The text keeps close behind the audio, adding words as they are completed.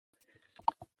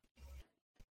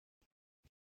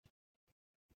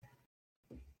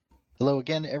Hello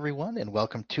again, everyone, and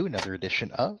welcome to another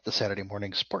edition of the Saturday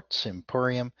Morning Sports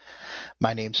Emporium.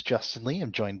 My name's Justin Lee.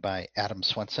 I'm joined by Adam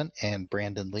Swenson and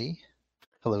Brandon Lee.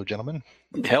 Hello, gentlemen.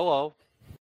 Hello.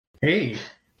 Hey.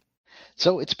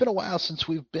 So it's been a while since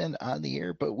we've been on the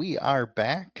air, but we are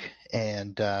back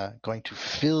and going to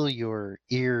fill your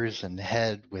ears and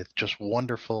head with just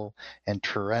wonderful and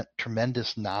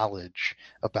tremendous knowledge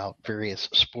about various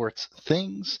sports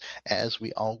things, as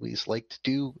we always like to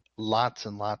do. Lots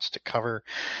and lots to cover.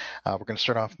 We're going to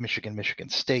start off Michigan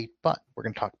State, but we're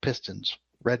going to talk Pistons,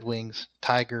 Red Wings,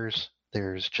 Tigers.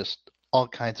 There's just all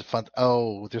kinds of fun.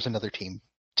 Oh, there's another team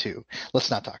too.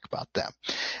 Let's not talk about them.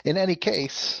 In any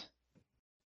case,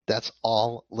 that's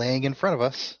all laying in front of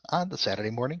us on the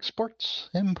Saturday Morning Sports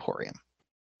Emporium.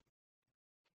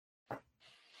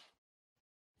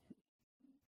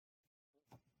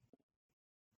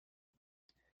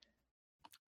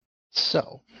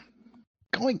 So,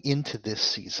 going into this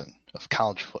season of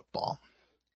college football,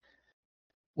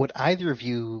 would either of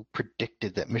you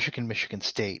predicted that Michigan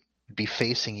State would be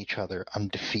facing each other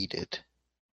undefeated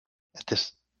at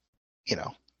this,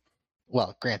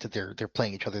 well, granted they're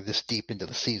playing each other this deep into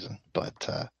the season, but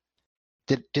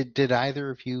did either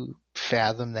of you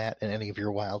fathom that in any of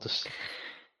your wildest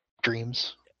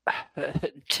dreams?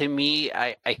 To me,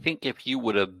 I think if you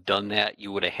would have done that,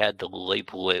 you would have had to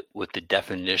label it with the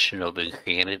definition of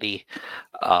insanity.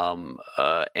 And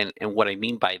what I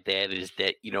mean by that is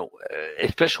that,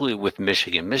 especially with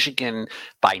Michigan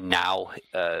by now,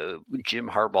 Jim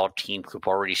Harbaugh teams have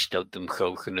already stubbed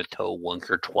themselves in the toe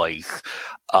once or twice.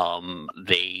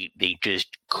 They just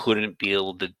couldn't be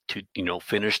able to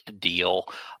finish the deal.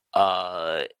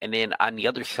 And then on the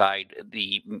other side,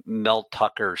 the Mel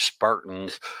Tucker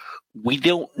Spartans, we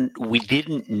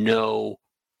didn't know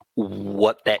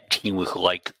what that team was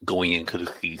like going into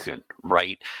the season,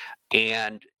 right?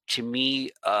 And to me,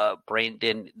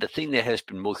 Brandon, the thing that has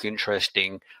been most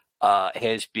interesting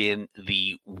has been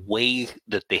the way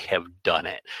that they have done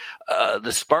it.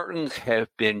 The Spartans have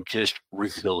been just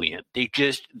resilient. They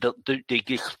just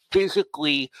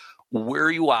physically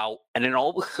wear you out, and then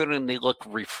all of a sudden they look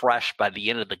refreshed by the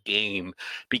end of the game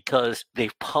because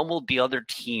they've pummeled the other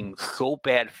team so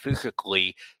bad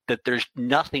physically that there's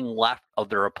nothing left of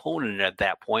their opponent at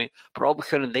that point. But all of a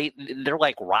sudden they're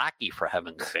like Rocky, for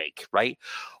heaven's sake, right?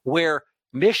 Where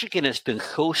Michigan has been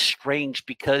so strange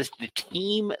because the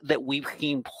team that we've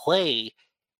seen play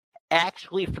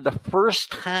actually for the first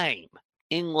time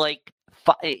in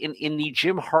in the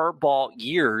Jim Harbaugh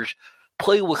years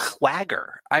play with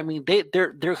swagger. I mean,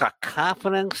 there's a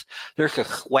confidence, there's a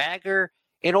swagger.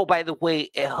 And oh, by the way,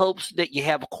 it helps that you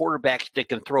have quarterbacks that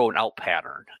can throw an out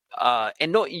pattern.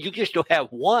 And no, you just don't have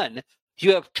one,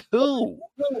 you have two.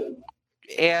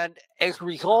 And as a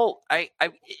result,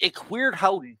 it's weird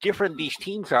how different these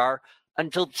teams are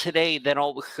until today. Then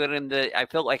all of a sudden, I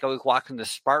felt like I was watching the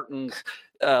Spartans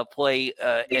play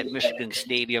at Michigan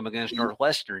Stadium against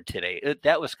Northwestern today.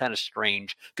 That was kind of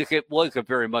strange because it was a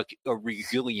very much a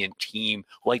resilient team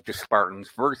like the Spartans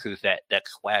versus that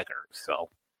swagger. So.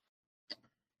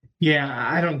 Yeah,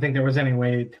 I don't think there was any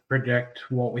way to predict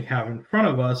what we have in front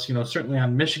of us. Certainly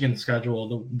on Michigan's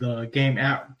schedule, the game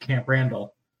at Camp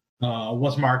Randall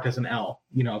was marked as an L.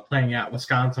 Playing at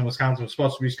Wisconsin. Wisconsin was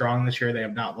supposed to be strong this year. They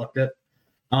have not looked it.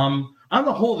 On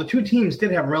the whole, the two teams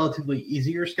did have relatively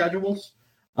easier schedules.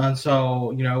 And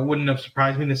so, it wouldn't have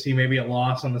surprised me to see maybe a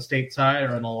loss on the state side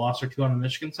or a loss or two on the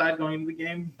Michigan side going into the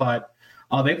game. But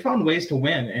they've found ways to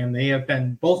win,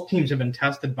 and both teams have been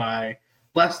tested by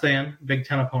less than Big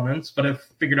Ten opponents, but have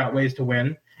figured out ways to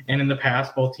win. And in the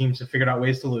past, both teams have figured out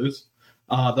ways to lose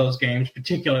those games,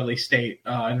 particularly State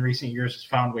in recent years has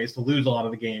found ways to lose a lot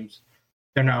of the games.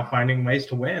 They're now finding ways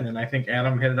to win. And I think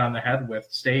Adam hit it on the head with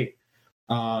State.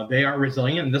 They are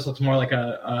resilient, and this looks more like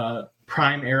a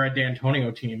prime era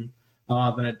D'Antonio team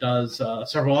than it does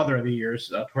several other of the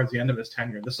years towards the end of his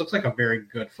tenure. This looks like a very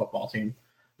good football team.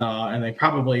 And they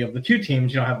probably, of the two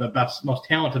teams, have the best, most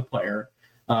talented player,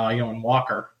 in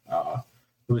Walker,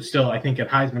 who is still, I think, at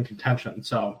Heisman contention.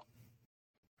 So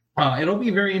it'll be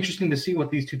very interesting to see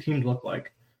what these two teams look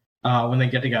like when they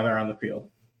get together on the field.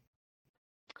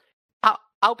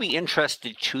 I'll be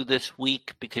interested too this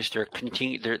week because there's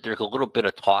a little bit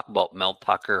of talk about Mel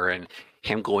Tucker and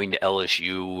him going to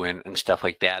LSU and stuff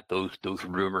like that. Those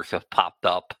rumors have popped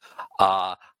up.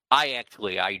 I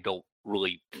don't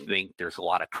really think there's a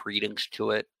lot of credence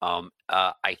to it.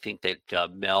 I think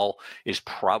that Mel is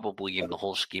probably, in the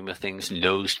whole scheme of things,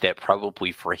 knows that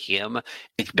probably for him,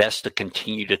 it's best to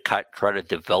continue to try to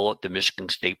develop the Michigan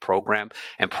State program,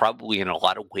 and probably in a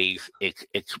lot of ways,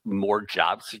 it's more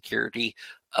job security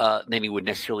than he would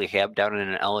necessarily have down in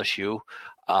an LSU.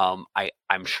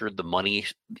 I'm sure the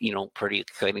money's, pretty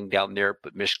exciting down there,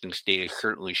 but Michigan State has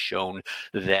certainly shown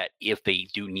that if they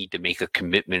do need to make a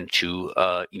commitment to,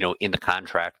 in the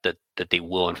contract that they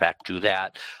will in fact do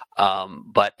that.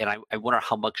 And I wonder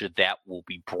how much of that will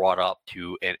be brought up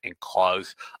to and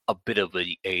cause a bit of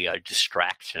a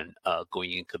distraction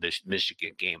going into this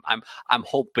Michigan game. I'm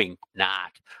hoping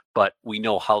not, but we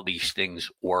know how these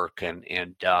things work,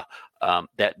 and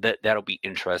that'll be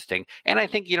interesting. And I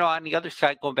think, on the other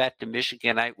side, going back to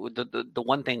Michigan, the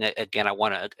one thing again I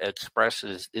want to express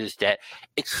is that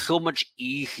it's so much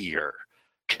easier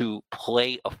to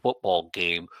play a football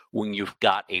game when you've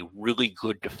got a really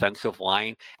good defensive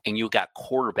line and you've got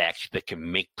quarterbacks that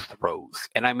can make throws.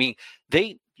 And I mean,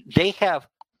 they have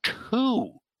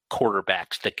two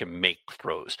quarterbacks that can make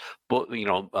throws. But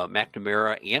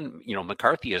McNamara and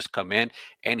McCarthy has come in,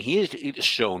 and he has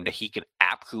shown that he can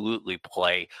absolutely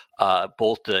play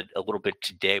both a little bit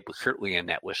today, but certainly in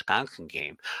that Wisconsin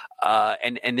game.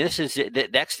 And this is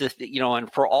that's the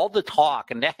and for all the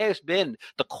talk, and that has been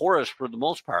the chorus for the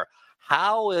most part.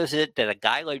 How is it that a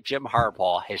guy like Jim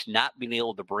Harbaugh has not been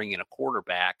able to bring in a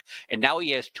quarterback, and now he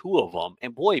has two of them?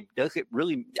 And boy, does it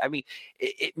really! I mean,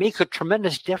 it makes a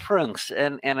tremendous difference.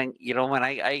 And I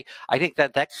think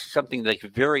that's something that's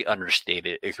very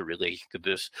understated as it relates to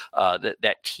this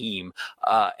that team.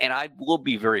 And I will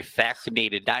be very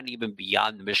fascinated, not even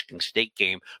beyond the Michigan State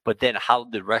game, but then how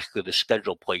the rest of the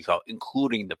schedule plays out,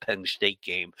 including the Penn State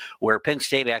game, where Penn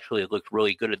State actually looked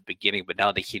really good at the beginning, but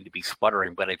now they seem to be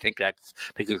sputtering. But I think that's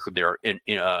because of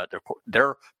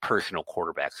their personal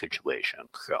quarterback situation.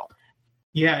 So,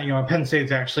 yeah, Penn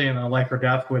State's actually in a life or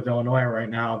death with Illinois right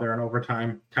now. They're in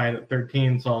overtime, tied at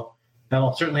 13, so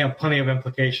that'll certainly have plenty of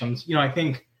implications. I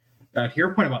think to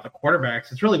your point about the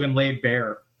quarterbacks, it's really been laid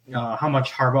bare how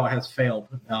much Harbaugh has failed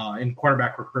in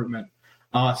quarterback recruitment,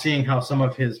 seeing how some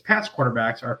of his past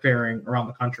quarterbacks are faring around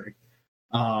the country.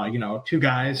 Two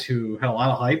guys who had a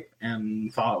lot of hype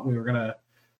and thought we were going to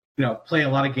play a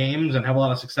lot of games and have a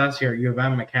lot of success here. U of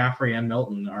M, McCaffrey, and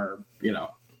Milton are,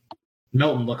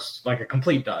 Milton looks like a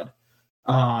complete dud.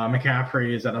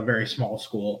 McCaffrey is at a very small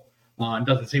school and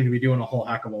doesn't seem to be doing a whole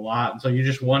heck of a lot. And so you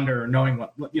just wonder, knowing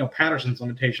what, Patterson's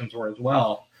limitations were as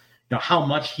well, how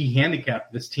much he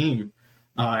handicapped this team,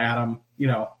 Adam,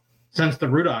 since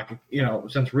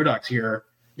Rudok's here,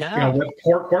 with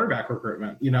poor quarterback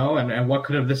recruitment, and what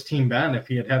could have this team been if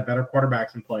he had better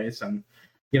quarterbacks in place. And,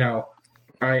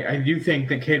 I do think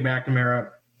that Cade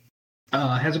McNamara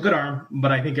has a good arm,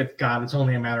 but I think it's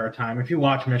only a matter of time. If you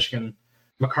watch Michigan,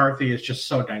 McCarthy is just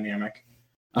so dynamic.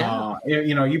 Yeah.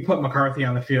 You put McCarthy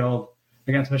on the field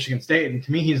against Michigan State, and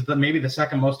to me, he's maybe the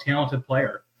second most talented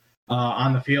player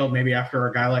on the field, maybe after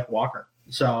a guy like Walker,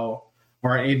 or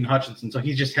Aiden Hutchinson. So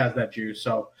he just has that juice.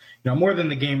 So, more than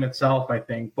the game itself, I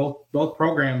think both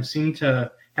programs seem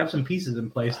to have some pieces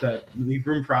in place that leave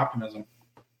room for optimism.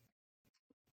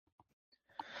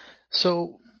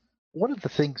 So one of the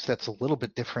things that's a little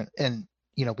bit different, and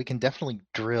we can definitely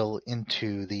drill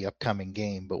into the upcoming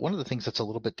game, but one of the things that's a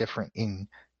little bit different in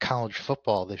college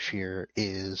football this year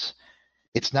is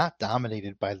it's not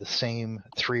dominated by the same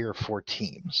 3 or 4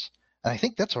 teams. And I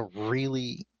think that's a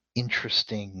really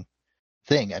interesting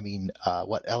thing. I mean,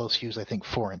 LSU's, I think,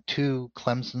 4-2,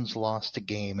 Clemson's lost a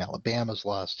game, Alabama's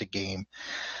lost a game,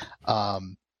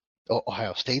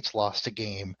 Ohio State's lost a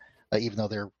game, even though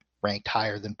they're ranked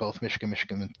higher than both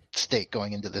Michigan State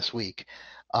going into this week.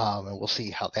 And we'll see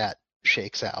how that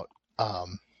shakes out.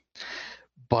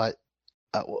 But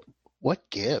what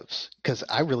gives? Because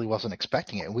I really wasn't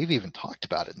expecting it. And we've even talked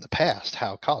about it in the past,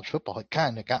 how college football had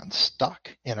kind of gotten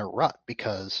stuck in a rut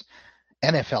because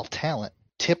NFL talent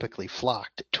typically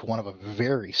flocked to one of a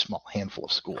very small handful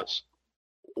of schools.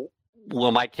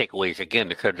 Well, my takeaways again,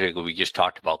 because we just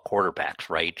talked about quarterbacks,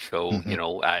 right? So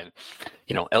LSU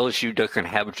doesn't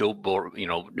have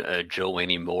Joe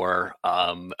anymore.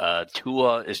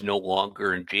 Tua is no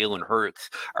longer, and Jalen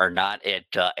Hurts are not at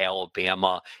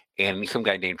Alabama, and some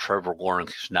guy named Trevor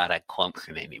Lawrence is not at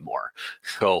Clemson anymore.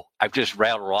 So I've just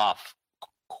rattled off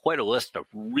quite a list of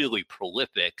really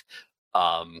prolific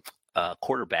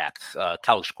quarterbacks,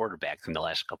 college quarterbacks in the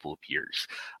last couple of years.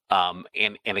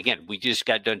 And again, we just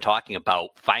got done talking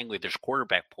about finally there's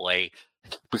quarterback play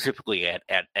specifically at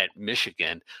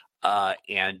Michigan.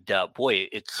 Boy,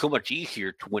 it's so much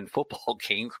easier to win football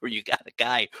games where you got a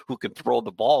guy who can throw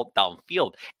the ball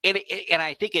downfield. And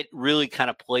I think it really kind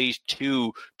of plays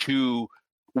to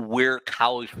where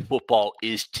college football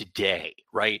is today,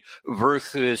 right?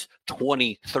 Versus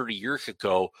 20, 30 years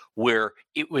ago, where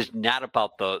it was not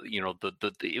about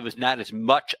it was not as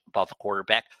much about the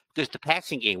quarterback because the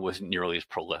passing game wasn't nearly as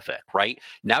prolific, right?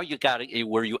 Now you got it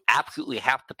where you absolutely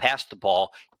have to pass the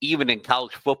ball, even in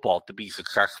college football, to be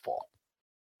successful.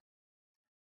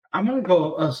 I'm going to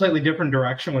go a slightly different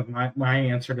direction with my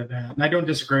answer to that. And I don't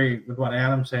disagree with what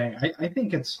Adam's saying. I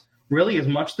think it's really as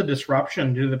much the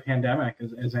disruption due to the pandemic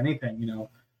as anything. You know,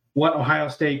 what Ohio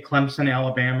State, Clemson,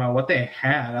 Alabama, what they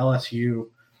had, LSU,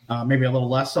 maybe a little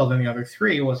less so than the other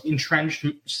three, was entrenched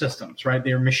systems, right?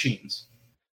 They're machines.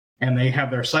 And they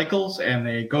have their cycles, and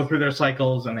they go through their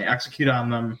cycles, and they execute on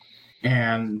them.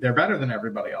 And they're better than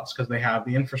everybody else because they have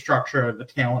the infrastructure, the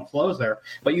talent flows there.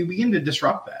 But you begin to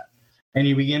disrupt that. And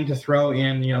you begin to throw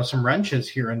in, you know, some wrenches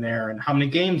here and there. And how many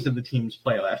games did the teams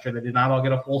play last year? They did not all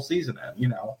get a full season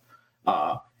in.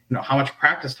 How much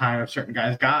practice time have certain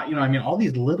guys got? You know, I mean, all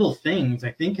these little things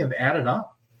I think have added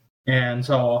up. And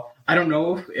so I don't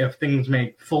know if things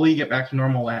may fully get back to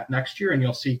normal next year, and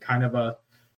you'll see kind of a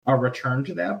return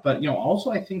to that. But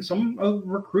also I think some of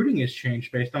recruiting has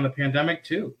changed based on the pandemic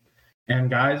too. And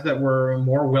guys that were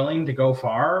more willing to go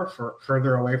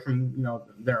further away from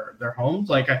their homes,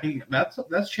 like I think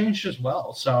that's changed as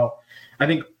well. So I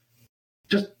think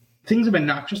just things have been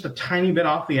knocked just a tiny bit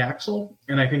off the axle,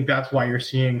 and I think that's why you're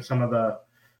seeing some of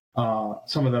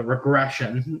the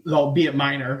regression, albeit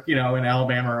minor, in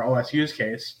Alabama or OSU's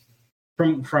case,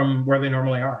 from where they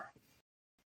normally are.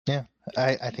 Yeah,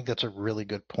 I think that's a really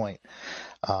good point.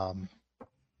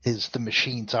 Is the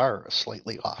machines are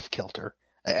slightly off kilter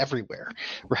everywhere,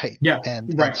 right? Yeah,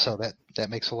 and so that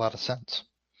makes a lot of sense.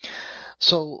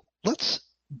 So let's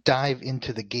dive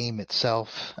into the game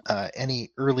itself. Any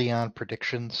early on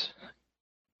predictions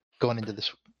going into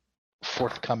this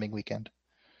forthcoming weekend?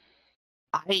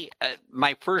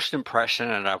 My first impression,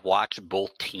 and I've watched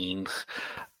both teams,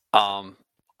 I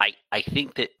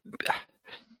think that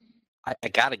I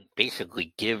gotta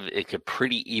basically give it a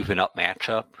pretty even up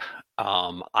matchup.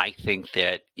 I think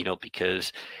that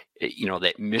because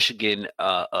that Michigan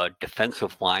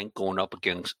defensive line going up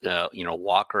against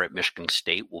Walker at Michigan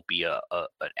State will be an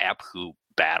absolute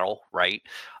battle, right?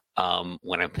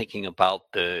 When I'm thinking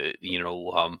about the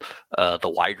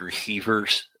wide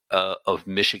receivers of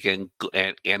Michigan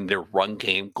and their run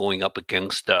game going up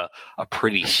against a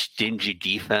pretty stingy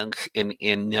defense in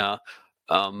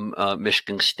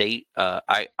Michigan State,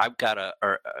 I've got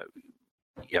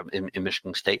in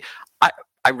Michigan State.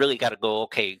 I really got to go.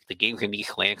 Okay, the game can be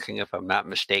Lansing if I'm not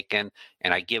mistaken,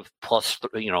 and I give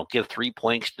 3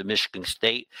 points to Michigan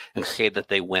State and say that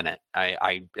they win it.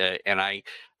 And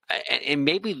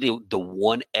maybe the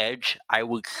one edge I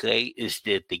would say is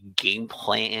that the game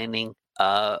planning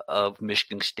of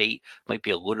Michigan State might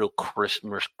be a little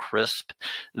more crisp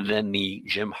than the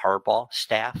Jim Harbaugh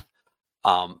staff.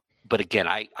 But again,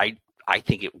 I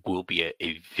think it will be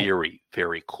a very,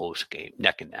 very close game,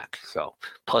 neck and neck. So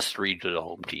 +3 to the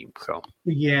home team. So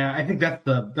yeah, I think that's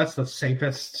the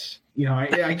safest.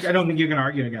 I don't think you can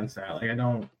argue against that. Like I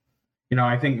don't.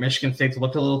 I think Michigan State's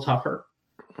looked a little tougher.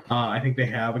 I think they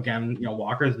have again.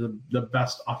 Walker's the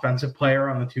best offensive player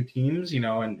on the two teams.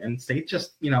 And State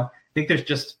just. I think there's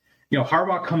just.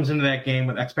 Harbaugh comes into that game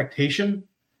with expectation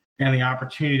and the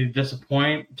opportunity to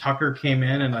disappoint. Tucker came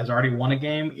in and has already won a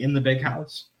game in the big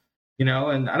house.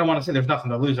 And I don't want to say there's nothing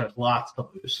to lose. There's lots to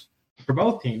lose for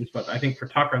both teams, but I think for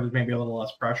Tucker, there's maybe a little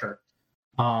less pressure.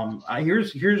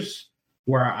 Here's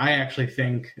where I actually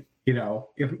think,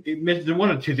 if one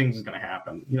of two things is going to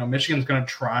happen. Michigan's going to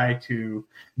try to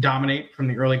dominate from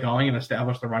the early going and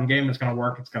establish the run game. It's going to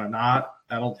work. It's going to not.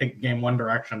 That'll take the game one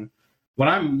direction. What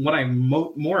I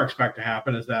more expect to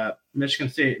happen is that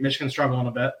Michigan's struggling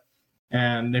a bit.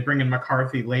 And they bring in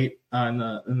McCarthy late in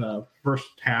the first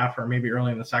half or maybe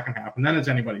early in the second half. And then it's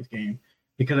anybody's game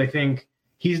because I think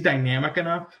he's dynamic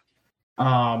enough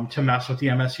to mess with the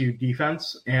MSU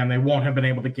defense. And they won't have been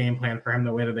able to game plan for him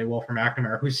the way that they will for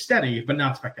McNamara, who's steady but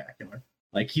not spectacular.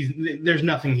 Like there's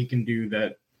nothing he can do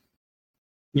that,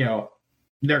 they're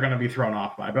going to be thrown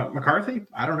off by. But McCarthy,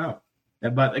 I don't know.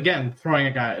 But again, throwing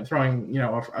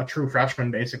a true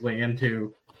freshman basically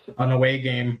into an away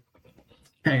game,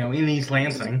 in East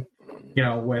Lansing,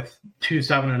 with 2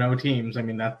 7-0 teams, I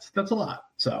mean that's a lot.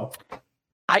 So,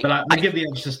 I give the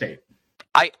edge to State.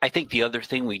 I think the other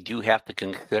thing we do have to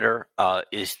consider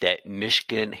is that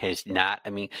Michigan has not. I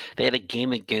mean, they had a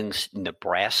game against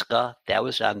Nebraska that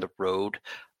was on the road,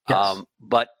 yes.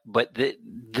 But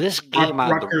this game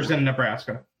Rutgers in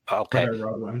Nebraska. Okay.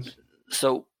 Road ones.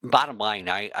 So bottom line,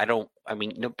 I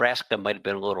mean, Nebraska might have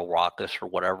been a little raucous or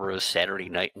whatever, it was Saturday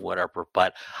night and whatever,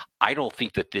 but I don't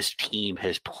think that this team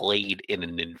has played in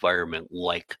an environment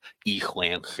like East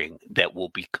Lansing that will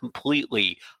be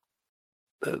completely,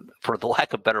 for the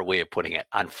lack of a better way of putting it,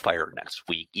 on fire next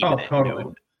week, even at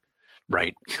noon.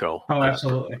 Right. So. Oh,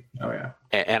 absolutely. Oh, yeah.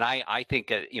 And I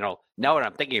think, now what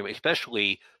I'm thinking,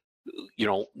 especially,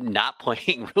 not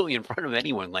playing really in front of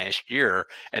anyone last year,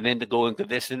 and then to go into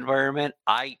this environment,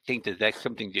 I think that that's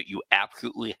something that you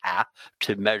absolutely have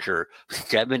to measure.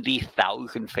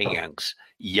 70,000 fans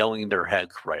yelling their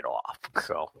heads right off.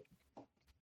 So.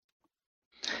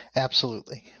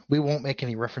 Absolutely. We won't make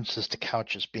any references to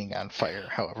couches being on fire,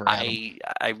 however. I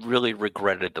really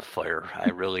regretted the fire.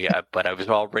 But I was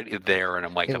already there, and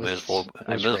I'm like, I might as well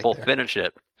finish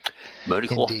it. Might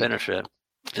as well finish it.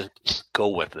 Just go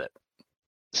with it.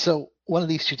 So one of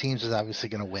these two teams is obviously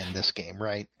going to win this game,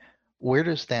 right? Where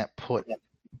does that put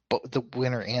both the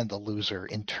winner and the loser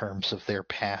in terms of their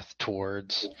path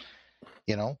towards,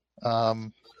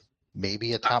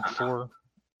 maybe a top four?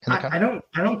 I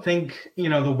don't think,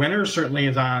 the winner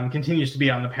certainly continues to be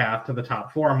on the path to the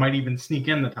top four, might even sneak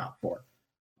in the top four.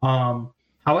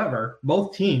 However,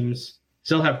 both teams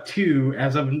still have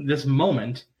as of this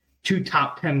moment, 2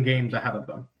 top 10 games ahead of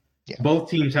them. Yeah. Both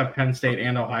teams have Penn State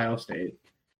and Ohio State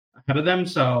ahead of them.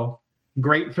 So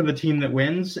great for the team that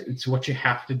wins. It's what you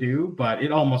have to do, but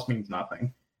it almost means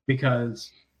nothing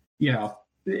because,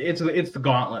 it's the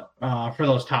gauntlet for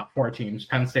those top 4 teams,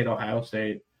 Penn State, Ohio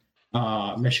State,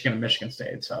 Michigan, and Michigan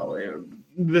State. So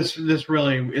this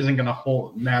really isn't going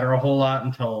to matter a whole lot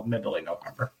until mid to late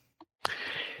November.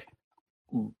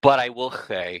 But I will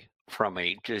say, from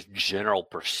a just general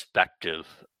perspective,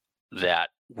 that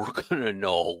we're going to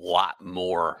know a lot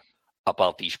more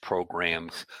about these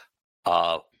programs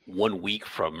 1 week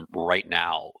from right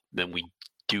now than we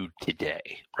do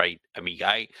today, right? I mean,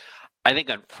 I think,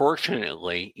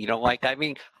 unfortunately,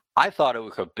 I thought it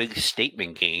was a big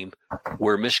statement game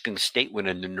where Michigan State went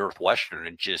into Northwestern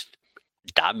and just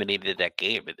dominated that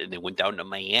game. And then they went down to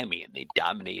Miami and they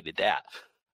dominated that.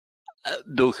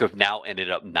 Those have now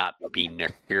ended up not being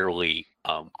necessarily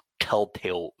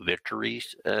telltale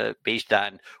victories based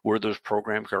on where those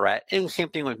programs are at. And the same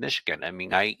thing with Michigan. I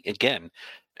mean, I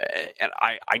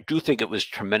do think it was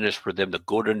tremendous for them to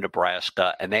go to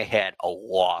Nebraska, and they had a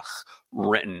loss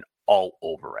written all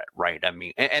over it, right? I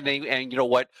mean, and you know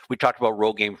what? We talked about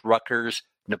road games: Rutgers,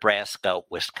 Nebraska,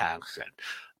 Wisconsin.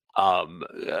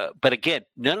 But again,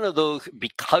 none of those,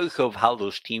 because of how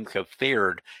those teams have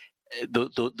fared,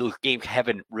 those games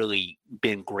haven't really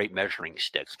been great measuring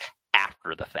sticks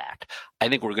after the fact. I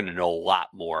think we're going to know a lot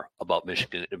more about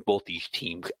Michigan and both these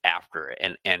teams after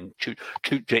it. And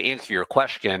to answer your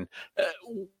question,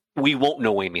 we won't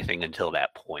know anything until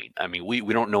that point. I mean, we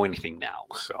don't know anything now,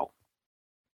 so.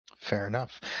 Fair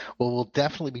enough. Well, we'll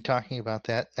definitely be talking about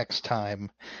that next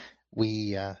time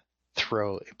we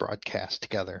throw a broadcast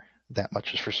together. That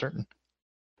much is for certain.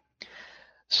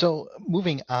 So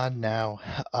moving on now,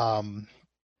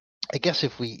 I guess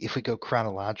if we go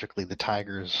chronologically, the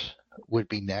Tigers would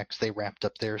be next. They wrapped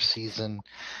up their season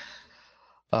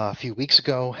a few weeks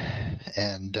ago,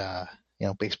 and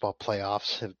baseball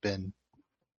playoffs have been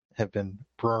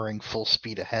roaring full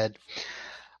speed ahead.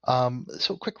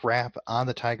 So quick wrap on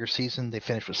the Tiger season. They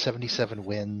finished with 77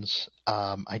 wins.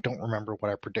 I don't remember what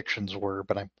our predictions were,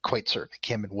 but I'm quite certain it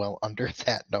came in well under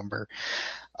that number.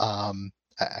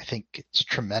 I think it's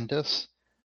tremendous.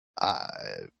 What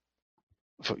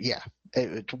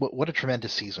a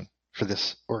tremendous season for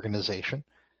this organization.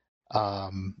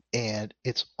 And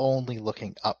it's only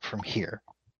looking up from here,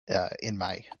 in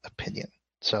my opinion.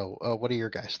 So what are your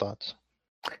guys' thoughts?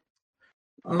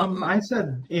 I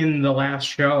said in the last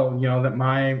show, that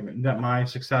my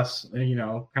success,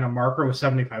 kind of marker was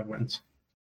 75 wins,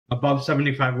 above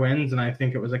 75 wins, and I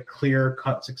think it was a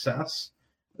clear-cut success.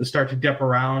 To start to dip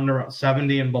around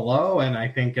 70 and below, and I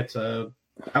think it's I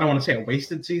don't want to say a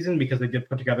wasted season because they did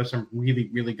put together some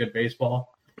really, really good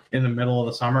baseball in the middle of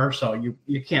the summer, so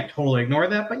you can't totally ignore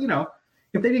that. But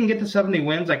if they didn't get to 70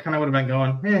 wins, I kind of would have been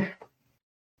going,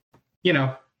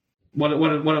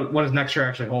 what does next year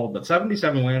actually hold? But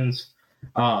 77 wins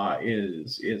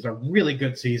is a really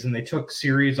good season. They took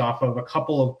series off of a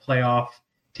couple of playoff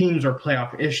teams or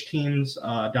playoff-ish teams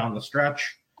down the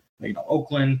stretch.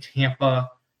 Oakland, Tampa.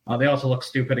 They also look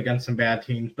stupid against some bad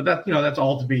teams, but that's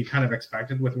all to be kind of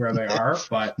expected with where they are.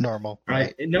 But normal.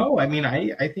 Right?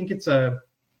 I think it's a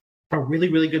really,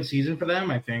 really good season for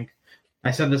them. I think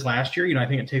I said this last year. I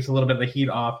think it takes a little bit of the heat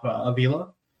off Avila.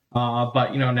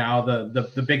 But now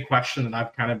the big question that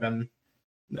I've kind of been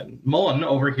Mullen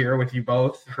over here with you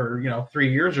both for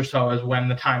 3 years or so is when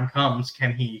the time comes.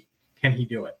 Can he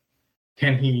do it?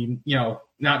 Can he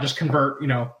not just convert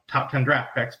top 10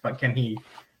 draft picks, but can he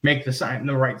make the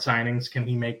right signings? Can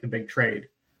he make the big trade?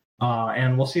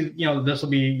 And we'll see. This will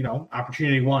be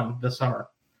opportunity one this summer,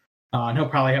 and he'll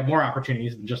probably have more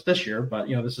opportunities than just this year. But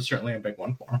this is certainly a big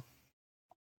one for him.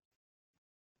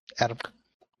 Adam,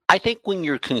 I think when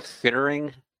you're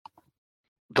considering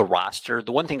the roster,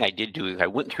 the one thing I did do is I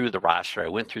went through the roster, I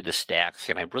went through the stacks,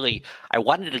 and I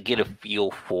wanted to get a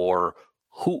feel for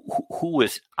who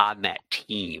was on that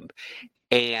team.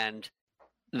 And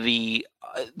the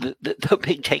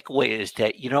big takeaway is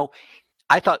that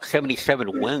I thought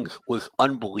 77 wins was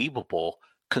unbelievable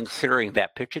considering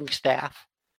that pitching staff.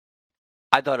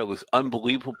 I thought it was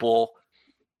unbelievable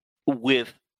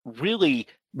with really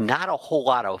not a whole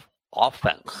lot of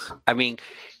offense. I mean,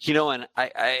 and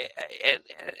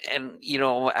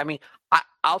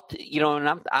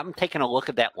I'm taking a look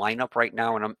at that lineup right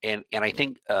now, and I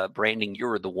think Brandon,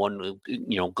 you're the one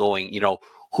going,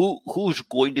 who's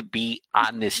going to be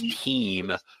on this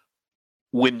team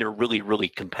when they're really, really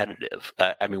competitive.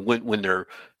 When they're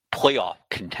playoff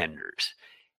contenders,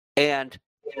 and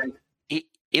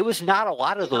it was not a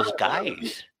lot of those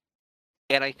guys.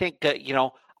 And I think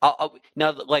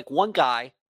now, like one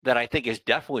guy that I think is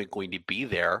definitely going to be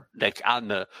there, that's on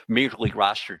the Major League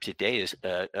roster today, is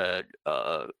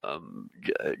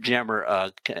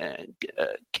Jammer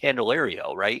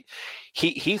Candelario, right?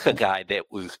 He's a guy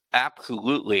that was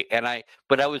absolutely,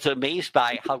 but I was amazed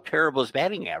by how terrible his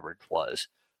batting average was,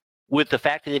 with the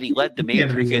fact that he led the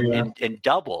majors in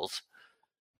doubles.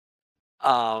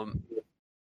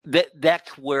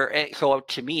 That's where, so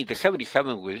to me, the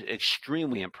 77 was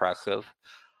extremely impressive.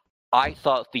 I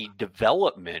thought the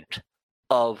development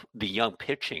of the young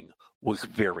pitching was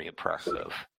very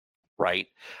impressive, right?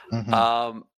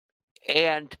 Mm-hmm.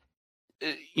 And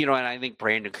I think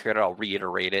Brandon said, I'll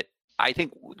reiterate it. I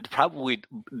think probably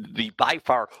the by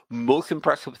far most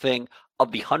impressive thing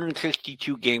of the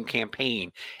 162 game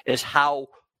campaign is how,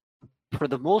 for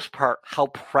the most part, how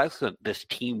present this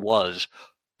team was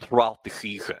throughout the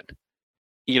season.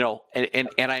 And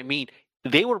I mean,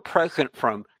 they were present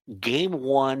from game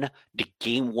 1 to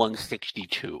game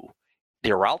 162.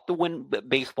 They were out to win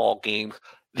baseball games.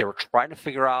 They were trying to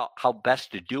figure out how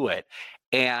best to do it.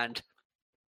 And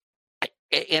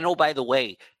oh, by the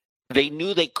way, they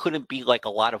knew they couldn't be like a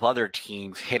lot of other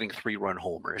teams hitting 3-run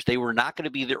homers. They were not going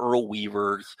to be the Earl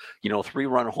Weavers,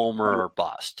 3-run homer or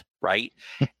bust, right?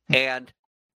 And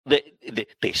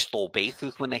they stole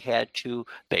bases when they had to.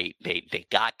 They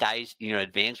got guys,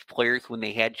 advanced players when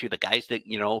they had to. The guys that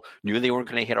knew they weren't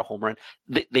going to hit a home run.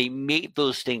 They made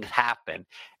those things happen,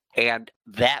 and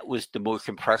that was the most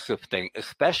impressive thing,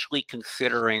 especially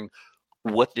considering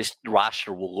what this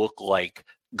roster will look like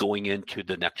going into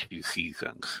the next few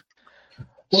seasons.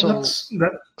 Well,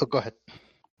 go ahead.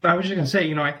 I was just going to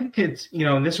say, I think it's,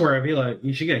 and this is where Avila,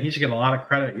 he should get a lot of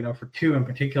credit, for two in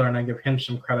particular, and I give him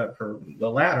some credit for the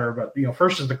latter. But,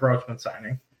 first is the Grossman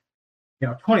signing.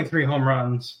 23 home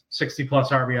runs, 60 plus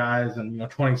RBIs, and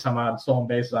 20 some odd stolen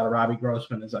bases out of Robbie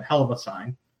Grossman is a hell of a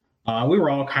sign. We were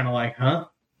all kind of like, huh,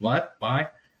 what, why?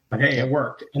 But hey, it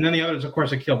worked. And then the others, of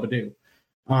course, Akil Baddoo.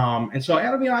 And so,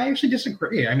 I actually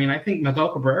disagree. I mean, I think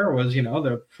Miguel Cabrera was,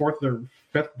 the fourth or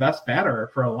fifth best batter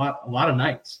for a lot of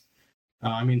nights.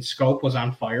 Scope was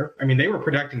on fire. They were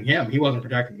protecting him. He wasn't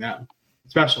protecting them,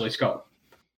 especially Scope.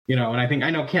 And I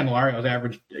know Candelario's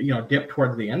average, dipped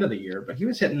towards the end of the year, but he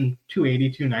was hitting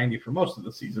 280, 290 for most of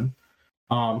the season.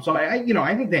 So I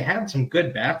think they had some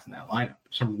good bats in that lineup,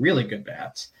 some really good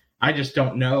bats. I just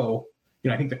don't know.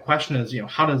 I think the question is,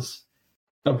 how does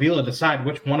Avila decide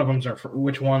which one of them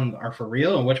which ones are for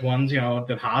real and which ones,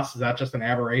 did Haas, is that just an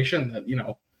aberration that,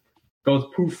 goes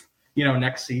poof,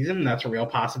 next season? That's a real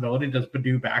possibility. Does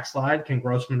Baddoo backslide? Can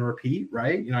Grossman repeat,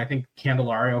 right? I think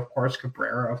Candelario, of course,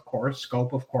 Cabrera, of course,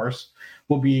 Scope, of course,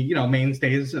 will be,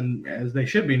 mainstays, and as they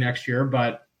should be next year,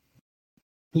 but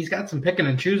he's got some picking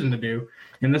and choosing to do.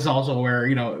 And this is also where,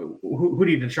 who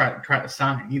do you try to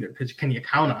sign either? Because can you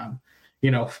count on,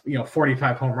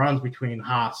 45 home runs between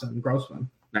Haas and Grossman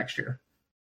next year?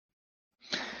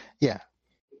 Yeah.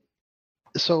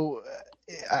 So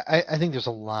I think there's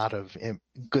a lot of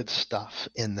good stuff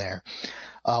in there.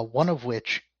 One of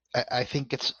which I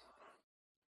think it's,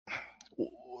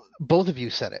 both of you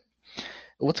said it.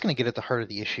 What's going to get at the heart of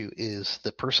the issue is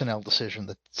the personnel decision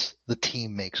that the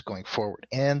team makes going forward,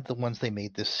 and the ones they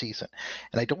made this season.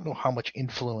 And I don't know how much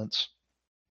influence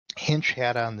Hinch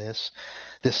had on this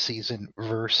season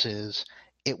versus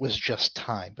it was just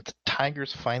time. But the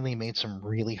Tigers finally made some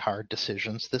really hard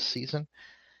decisions this season.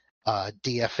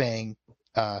 DFAing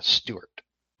Stewart,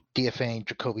 DFAing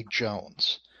Jacoby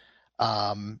Jones,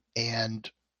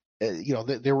 and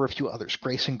there were a few others.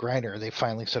 Grayson Griner, they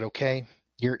finally said, okay,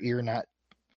 you're not.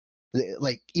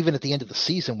 Like, even at the end of the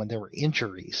season when there were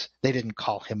injuries, they didn't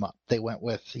call him up. They went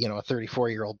with a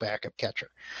 34-year-old backup catcher.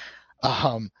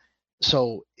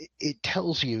 So it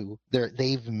tells you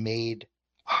they've made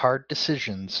hard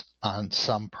decisions on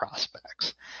some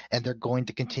prospects, and they're going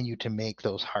to continue to make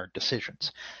those hard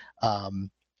decisions.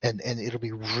 And it'll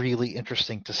be really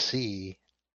interesting to see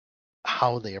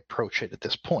how they approach it at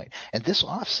this point. And this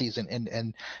offseason,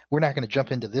 and we're not going to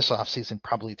jump into this offseason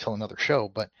probably till another show,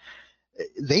 but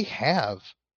they have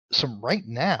some right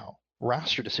now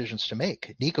roster decisions to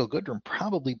make. Niko Goodrum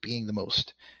probably being the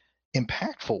most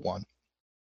impactful one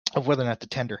of whether or not to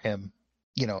tender him,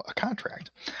 a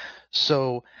contract.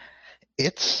 So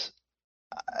this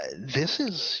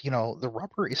is, the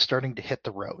rubber is starting to hit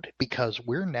the road, because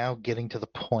we're now getting to the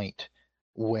point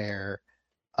where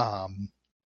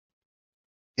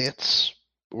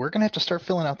we're going to have to start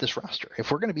filling out this roster.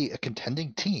 If we're going to be a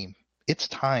contending team, it's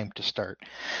time to start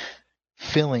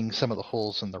filling some of the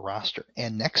holes in the roster.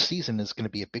 And next season is going to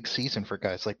be a big season for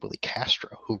guys like Willi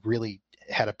Castro, who really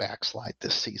had a backslide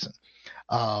this season.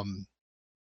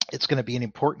 It's going to be an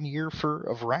important year for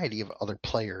a variety of other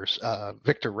players.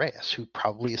 Victor Reyes, who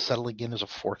probably is settling in as a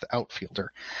fourth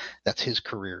outfielder. That's his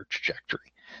career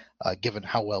trajectory, given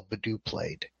how well Baddoo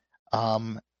played.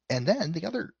 And then the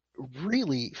other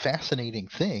really fascinating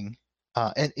thing,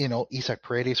 and Isaac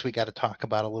Paredes, we got to talk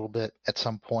about a little bit at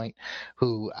some point,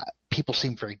 who people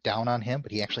seem very down on him,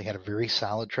 but he actually had a very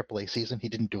solid AAA season. He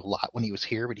didn't do a lot when he was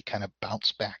here, but he kind of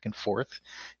bounced back and forth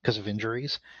because of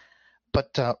injuries.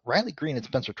 But Riley Green and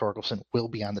Spencer Torkelson will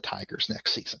be on the Tigers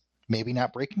next season. Maybe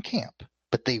not breaking camp,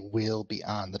 but they will be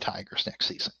on the Tigers next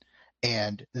season.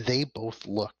 And they both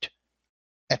looked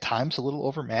at times a little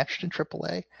overmatched in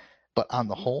AAA, but on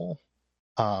the whole,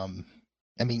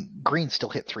 Green still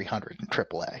hit 300 in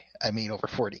AAA. Over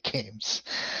 40 games.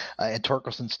 And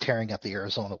Torkelson's tearing up the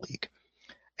Arizona League.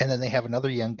 And then they have another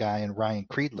young guy in Ryan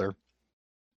Kreidler,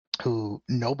 who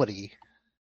nobody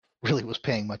really was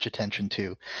paying much attention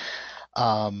to,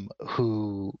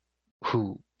 who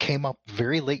came up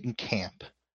very late in camp,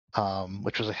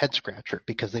 which was a head scratcher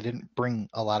because they didn't bring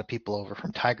a lot of people over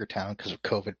from Tiger Town because of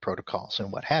COVID protocols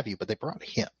and what have you, but they brought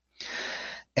him.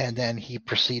 And then he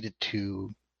proceeded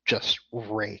to just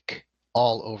rake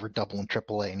all over Double and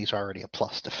AAA, and he's already a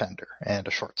plus defender and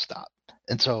a shortstop.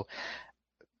 And so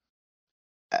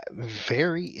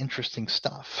very interesting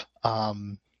stuff.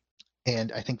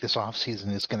 And I think this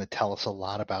offseason is going to tell us a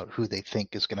lot about who they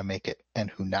think is going to make it and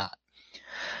who not.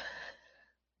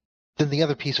 Then the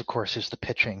other piece, of course, is the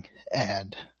pitching.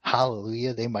 And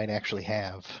hallelujah, they might actually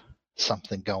have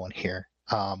something going here.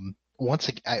 Once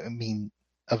again,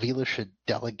 Avila should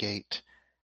delegate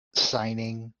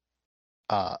signing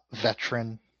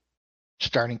veteran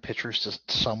starting pitchers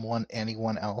to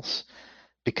anyone else,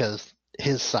 because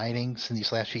his signings in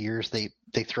these last few years, they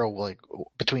throw like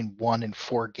between 1 and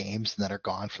 4 games and then are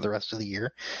gone for the rest of the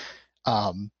year.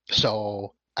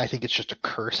 So I think it's just a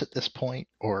curse at this point,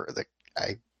 or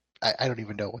I don't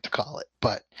even know what to call it,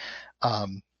 but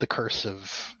the curse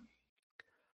of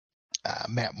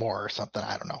Matt Moore or something.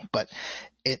 I don't know, but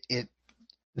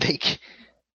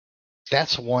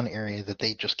that's one area that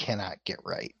they just cannot get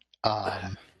right,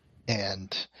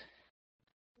 and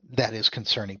that is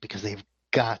concerning, because they've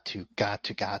got to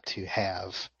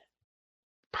have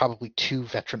probably 2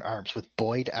 veteran arms, with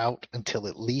Boyd out until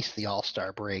at least the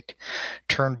All-Star break,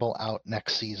 Turnbull out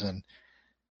next season.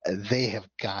 They have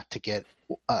got to get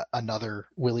another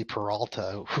Willie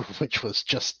Peralta, which was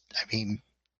just,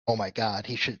 oh my God,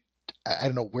 I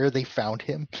don't know where they found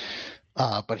him,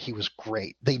 but he was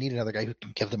great. They need another guy who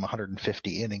can give them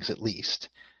 150 innings at least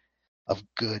of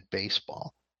good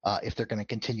baseball if they're going to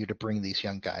continue to bring these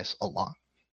young guys along.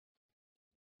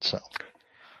 So,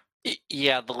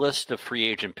 yeah, the list of free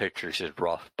agent pitchers is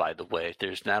rough, by the way.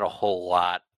 There's not a whole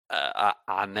lot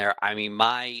on there.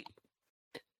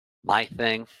 My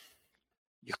thing,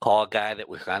 you call a guy that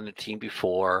was on the team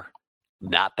before,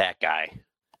 not that guy.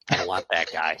 I don't want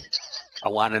that guy. I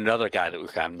want another guy that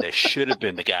was on. That should have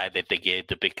been the guy that they gave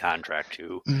the big contract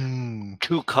to.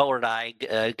 Two-colored eye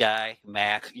guy,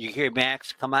 Max. You hear,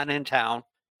 Max, come on in town.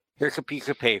 Here's a piece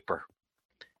of paper.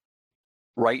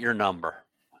 Write your number,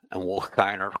 and we'll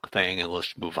sign our thing, and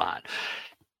let's move on.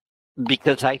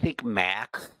 Because I think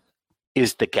Max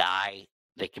is the guy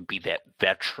that can be that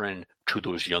veteran to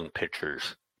those young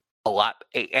pitchers a lot.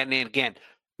 And then again,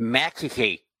 Max is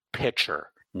a pitcher,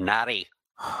 not a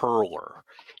hurler.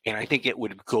 And I think it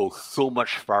would go so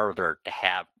much farther to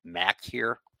have Max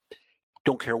here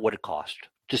Don't care what it costs.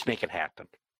 Just make it happen.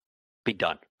 Be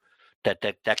done.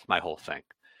 That's my whole thing.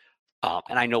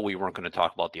 And I know we weren't going to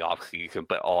talk about the offseason,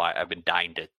 but I've been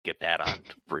dying to get that on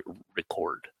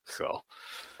record. So,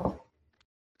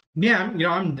 yeah,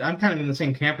 I'm kind of in the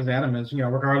same camp as Adam is.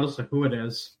 Regardless of who it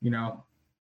is,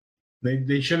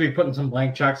 they should be putting some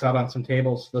blank checks out on some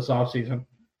tables this offseason.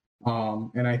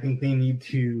 And I think they need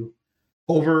to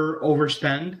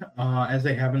overspend as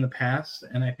they have in the past,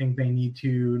 and I think they need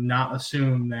to not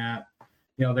assume that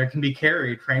there can be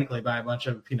carried, frankly, by a bunch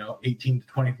of 18 to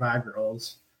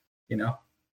 25-year-olds.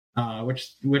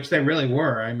 Which they really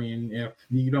were. I mean, if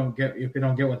they don't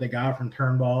get what they got from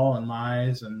Turnbull and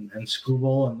Mize and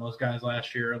Skubal and those guys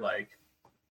last year, like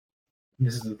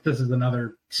this is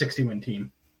another 60-win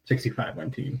team,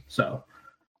 65-win team. So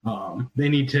they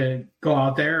need to go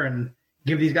out there and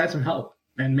give these guys some help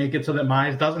and make it so that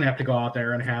Mize doesn't have to go out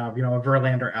there and have a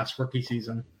Verlander-esque rookie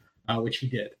season, which he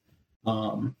did.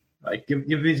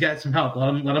 Give these guys some help.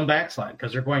 Let them backslide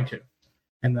because they're going to.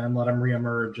 And then let them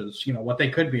reemerge as what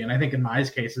they could be. And I think in Mize's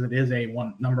case, it is a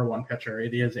number one pitcher.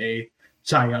 It is a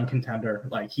Cy Young contender.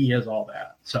 Like he is all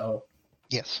that. So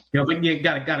yes, but you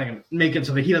gotta make it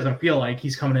so that he doesn't feel like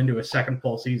he's coming into his second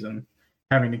full season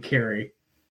having to carry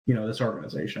this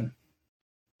organization.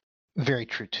 Very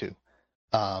true too.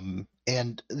 And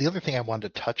the other thing I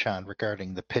wanted to touch on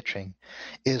regarding the pitching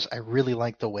is I really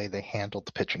like the way they handled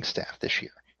the pitching staff this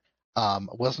year. I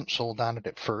wasn't sold on it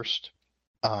at first.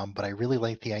 But I really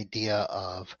like the idea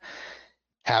of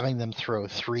having them throw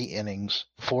 4 innings,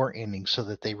 so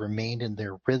that they remained in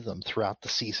their rhythm throughout the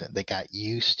season. They got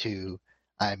used to,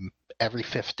 every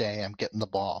 5th day, I'm getting the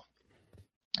ball,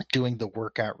 doing the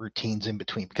workout routines in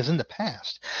between. Because in the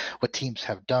past, what teams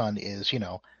have done is,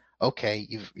 okay,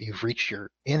 you've reached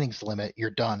your innings limit, you're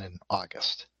done in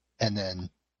August, and then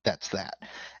that's that.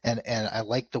 And I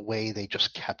like the way they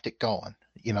just kept it going,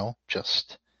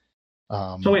 just.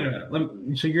 So wait a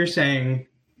minute. So you're saying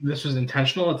this was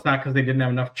intentional? It's not because they didn't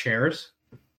have enough chairs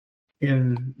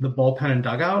in the bullpen and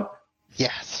dugout?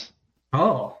 Yes.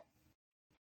 Oh.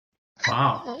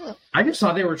 Wow. I just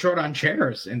thought they were short on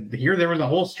chairs, and here there was a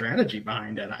whole strategy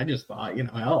behind it. I just thought,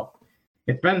 hell,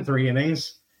 it's been 3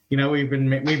 innings. We've been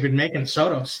making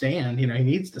Soto stand. He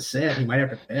needs to sit. He might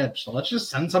have to pitch. So let's just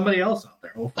send somebody else out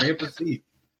there. We'll free up the seat.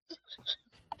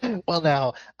 Well,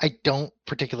 now, I don't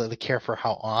particularly care for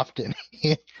how often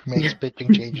he makes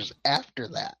pitching changes after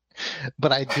that.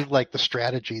 But I do like the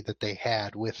strategy that they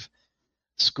had with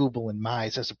Skubal and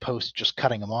Mize, as opposed to just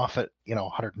cutting them off at,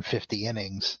 150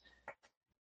 innings.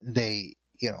 They,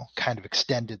 kind of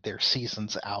extended their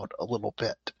seasons out a little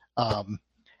bit.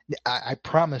 I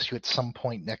promise you at some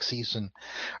point next season,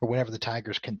 or whenever the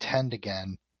Tigers contend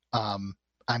again,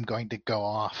 I'm going to go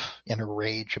off in a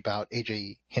rage about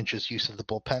AJ Hinch's use of the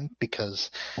bullpen, because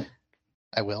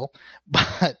I will.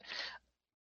 But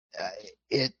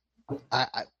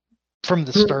from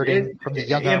the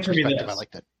young perspective, I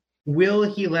liked it. Will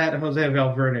he let Jose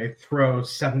Valverde throw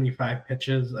 75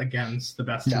 pitches against the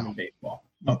best team in baseball?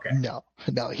 Okay. No,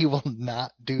 he will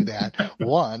not do that.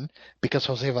 1, because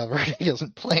Jose Valverde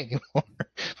doesn't play anymore.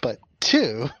 But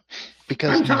 2,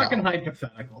 because I'm talking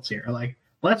hypotheticals here. Like,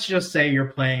 let's just say you're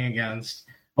playing against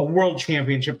a world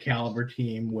championship caliber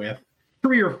team with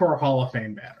 3 or 4 Hall of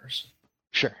Fame batters.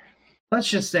 Sure. Let's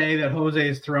just say that Jose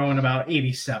is throwing about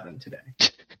 87 today.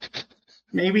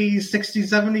 Maybe 60,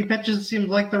 70 pitches seems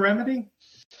like the remedy.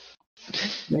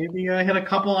 Maybe hit a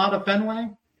couple out of Fenway.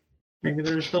 Maybe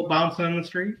they're still bouncing in the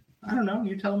street. I don't know.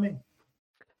 You tell me.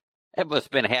 It must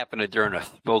have been happening during a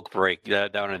smoke break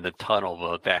down in the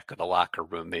tunnel back of the locker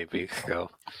room, maybe. So.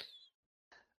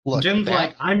 Look, Jim's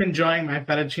like, I'm enjoying my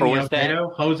fettuccine Alfredo.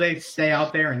 Jose, stay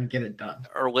out there and get it done.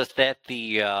 Or was that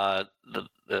the app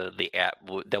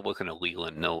that wasn't a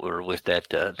Leland? No, or was that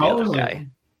the other guy?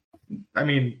 I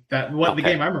mean, the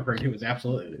game I'm referring to is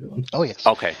absolutely Leland. Oh yes.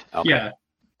 Okay. Yeah.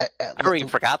 I already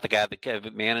forgot the guy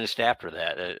that managed after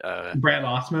that. Brad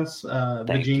Osmus,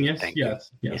 the genius. Yes,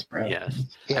 Brad.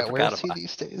 Yes. Yeah, where is he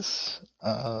these days?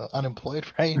 Unemployed,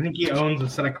 right? I think he owns a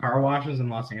set of car washes in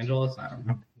Los Angeles. I don't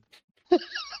know.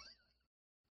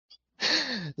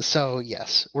 So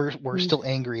yes, we're still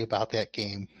angry about that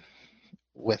game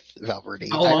with Valverde.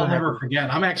 I'll never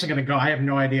forget. I'm actually going to go. I have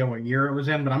no idea what year it was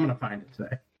in, but I'm going to find it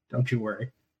today. Don't you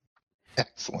worry.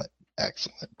 Excellent.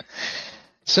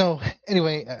 So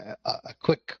anyway, a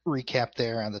quick recap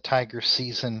there on the Tigers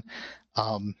season.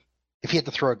 If you had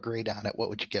to throw a grade on it, what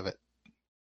would you give it?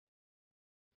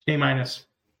 A-.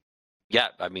 Yeah,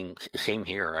 I mean, same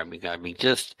here. I mean,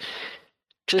 just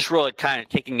really kind of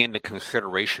taking into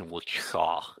consideration what you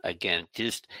saw. Again,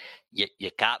 just you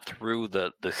got through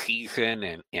the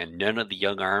season, and none of the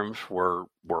young arms were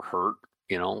hurt.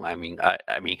 I mean,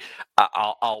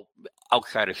 I'll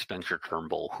outside of Spencer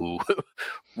Turnbull, who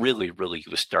really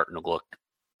was starting to look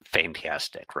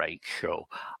fantastic, right? So,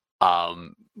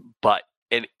 but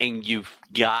and you've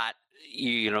got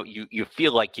you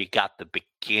feel like you got the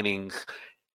beginnings,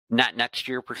 not next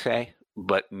year per se,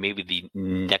 but maybe the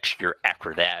next year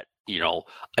after that.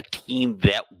 A team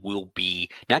that will be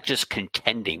not just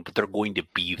contending, but they're going to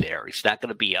be there. It's not going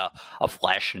to be a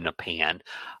flash in the pan.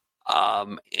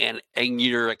 And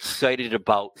you're excited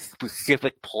about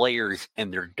specific players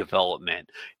and their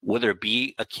development, whether it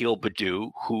be Akil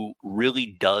Baddoo, who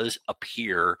really does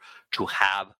appear to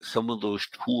have some of those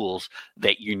tools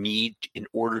that you need in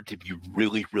order to be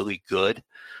really, really good.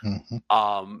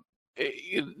 Mm-hmm.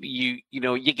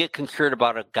 You get concerned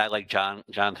about a guy like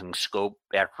Jonathan Scope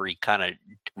after he kind of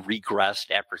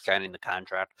regressed after signing the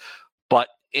contract, but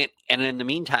in the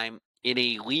meantime, in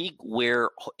a league where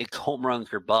it's home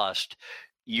runs or bust,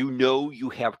 you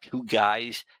have two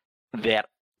guys that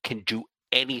can do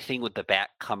anything with the bat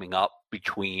coming up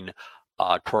between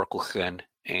Torkelson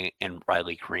and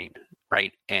Riley Green,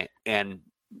 right? And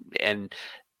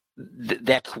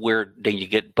that's where then you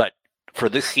get. But for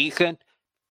this season,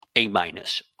 A-,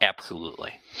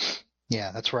 absolutely.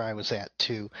 Yeah, that's where I was at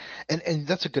too. And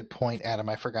that's a good point, Adam,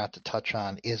 I forgot to touch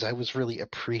on, is I was really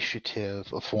appreciative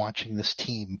of watching this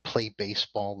team play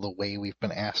baseball the way we've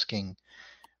been asking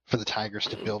for the Tigers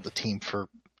to build the team for,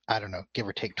 I don't know, give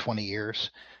or take 20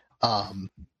 years.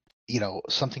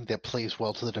 Something that plays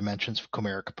well to the dimensions of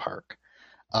Comerica Park.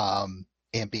 And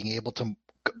being able to,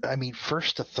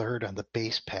 first to third on the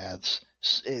base paths,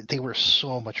 they were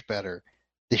so much better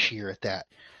this year at that.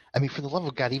 For the love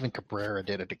of God, even Cabrera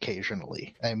did it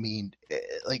occasionally. It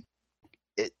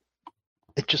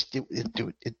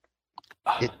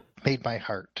made my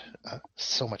heart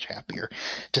so much happier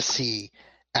to see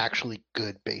actually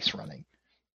good base running.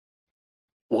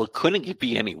 Well, couldn't it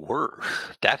be any worse?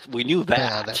 We knew that.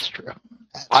 Yeah, that's true.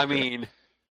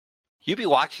 You'd be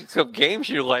watching some games,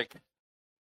 you're like,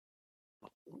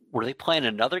 were they playing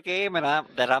another game and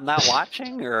I'm not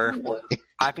watching? Or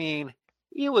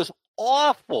it was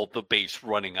awful, the base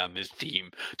running on this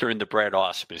team during the Brad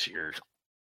Ausmus years.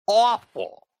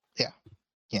 Awful.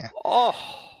 Yeah. Oh.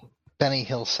 Benny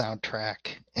Hill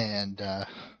soundtrack, and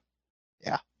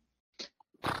yeah.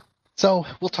 So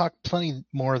we'll talk plenty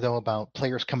more, though, about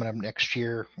players coming up next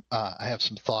year. I have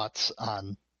some thoughts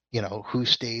on, who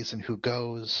stays and who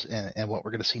goes and what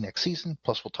we're going to see next season.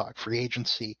 Plus, we'll talk free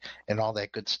agency and all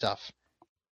that good stuff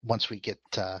once we get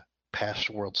past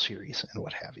World Series and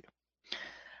what have you.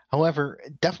 However,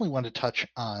 definitely want to touch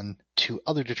on two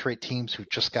other Detroit teams who've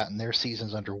just gotten their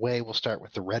seasons underway. We'll start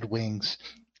with the Red Wings.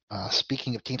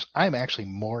 Speaking of teams, I'm actually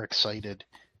more excited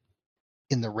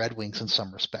in the Red Wings in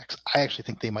some respects. I actually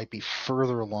think they might be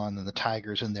further along than the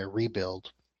Tigers in their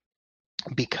rebuild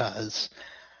because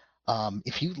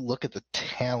if you look at the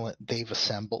talent they've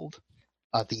assembled,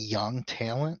 the young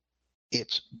talent,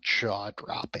 it's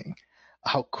jaw-dropping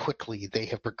how quickly they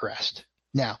have progressed.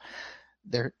 Now,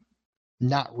 they're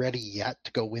not ready yet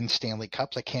to go win Stanley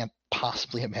Cups. I can't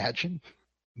possibly imagine,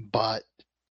 but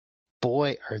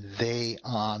boy, are they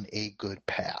on a good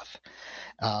path.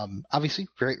 Obviously,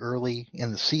 very early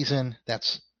in the season,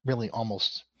 that's really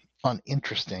almost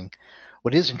uninteresting.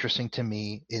 What is interesting to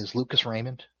me is Lucas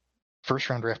Raymond,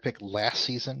 first-round draft pick last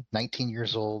season, 19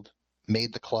 years old,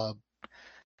 made the club,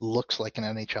 looks like an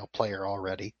NHL player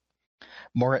already.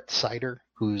 Moritz Seider,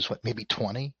 who's maybe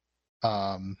 20,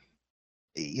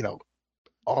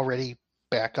 already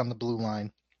back on the blue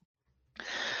line.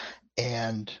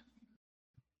 And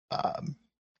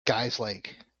guys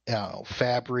like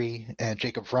Fabry and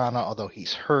Jacob Vrana, although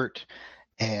he's hurt,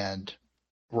 and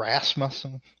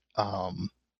Rasmussen,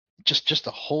 just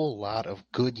a whole lot of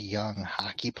good young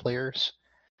hockey players.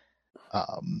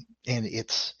 And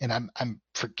I'm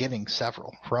forgetting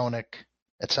several, Hronek,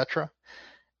 etc.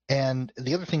 And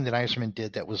the other thing that Yzerman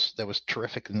did that was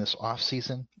terrific in this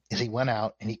offseason is he went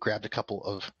out and he grabbed a couple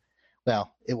of,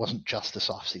 well, it wasn't just this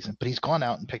offseason, but he's gone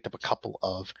out and picked up a couple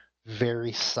of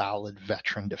very solid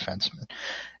veteran defensemen.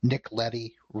 Nick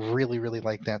Leddy, really, really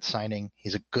like that signing.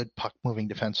 He's a good puck-moving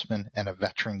defenseman and a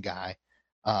veteran guy.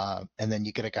 And then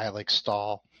you get a guy like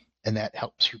Stahl, and that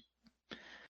helps you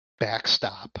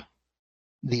backstop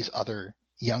these other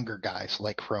younger guys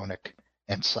like Hronek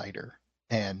and Seider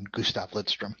and Gustav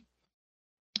Lidstrom.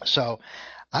 So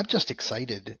I'm just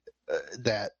excited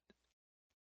that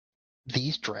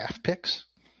these draft picks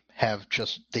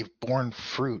they've borne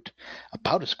fruit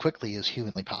about as quickly as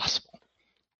humanly possible.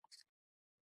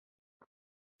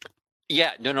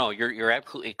 Yeah, no, you're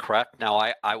absolutely correct. Now,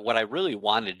 I what I really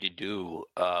wanted to do,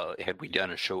 had we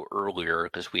done a show earlier,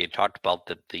 because we had talked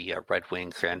about the Red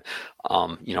Wings, and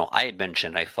I had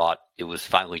mentioned I thought it was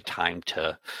finally time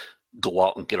to go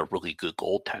out and get a really good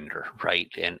goaltender,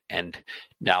 right? And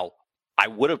now I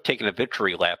would have taken a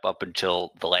victory lap up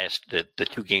until the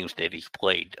two games that he's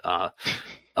played.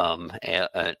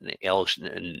 Alex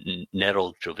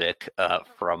Nedeljkovic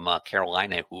from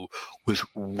Carolina, who was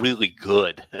really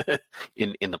good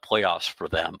in the playoffs for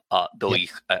them. Though he,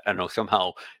 I know,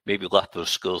 somehow maybe left those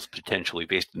skills potentially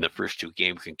based in the first two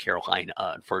games in Carolina,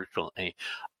 unfortunately.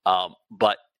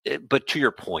 But to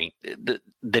your point,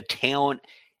 the talent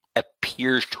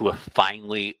appears to have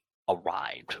finally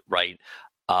arrived, right?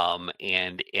 And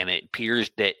it appears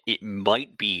that it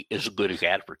might be as good as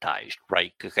advertised,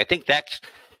 right? Because I think that's,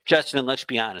 Justin, let's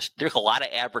be honest, there's a lot of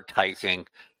advertising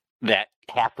that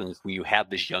happens when you have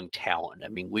this young talent. I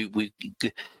mean,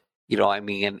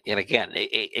 and again,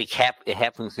 it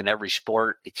happens in every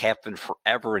sport. It's happened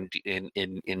forever in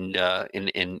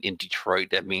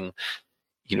Detroit. I mean,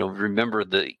 remember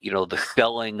the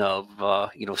selling of,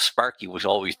 Sparky was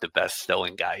always the best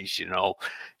selling guys,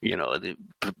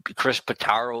 Chris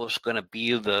Pitaro is going to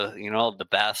be the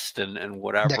best and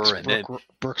whatever. Next and then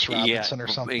Brooks Robinson or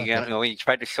something. He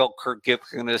tried to sell Kirk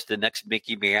Gibson as the next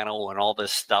Mickey Mantle and all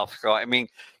this stuff. So, I mean,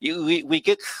 we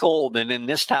get sold, and in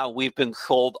this town, we've been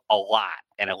sold a lot.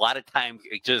 And a lot of times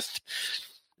it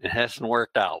hasn't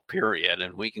worked out, period.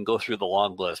 And we can go through the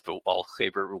long list, but I'll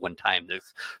save everyone time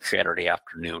this Saturday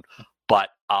afternoon. But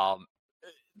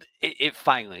it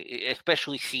finally,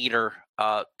 especially Cedar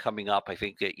coming up, I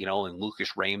think that, and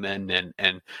Lucas Raymond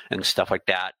and stuff like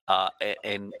that.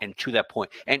 And to that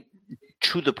point, and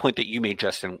to the point that you made,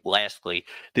 Justin, lastly,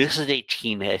 this is a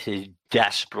team that has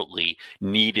desperately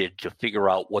needed to figure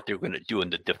out what they're going to do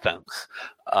in the defensemen.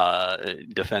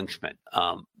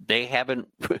 They haven't,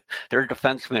 their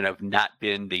defensemen have not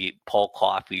been the Paul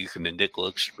Coffeys and the Nick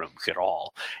Lidstroms at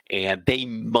all. And they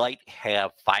might have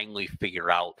finally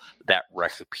figured out that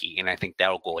recipe. And I think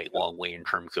that'll go a long way in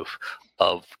terms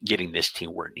of getting this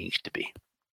team where it needs to be.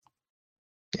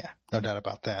 Yeah, no doubt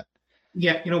about that.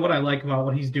 Yeah, what I like about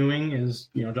what he's doing is,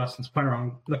 Justin's point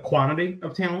around the quantity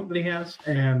of talent that he has,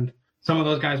 and some of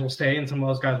those guys will stay and some of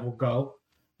those guys will go.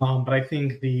 But I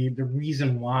think the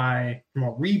reason why, from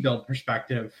a rebuild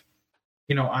perspective,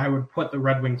 I would put the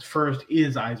Red Wings first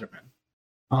is Yzerman.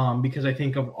 Because I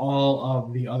think of all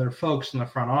of the other folks in the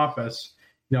front office,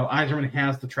 Yzerman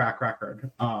has the track record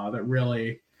that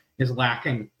really is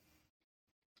lacking,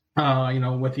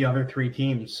 with the other three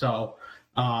teams. So,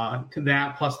 to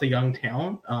that plus the young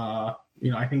talent, I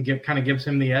think it kind of gives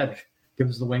him the edge,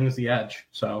 gives the Wings the edge.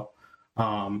 So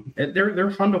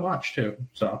they're fun to watch too.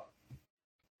 So,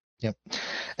 yep.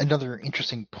 Another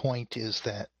interesting point is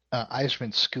that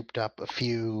Yzerman scooped up a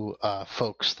few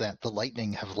folks that the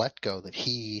Lightning have let go that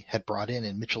he had brought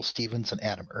in Mitchell Stevens and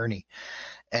Adam Ernie.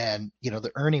 And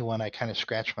the Ernie one, I kind of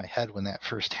scratched my head when that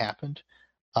first happened,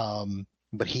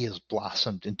 but he has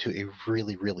blossomed into a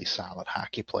really, really solid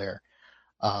hockey player.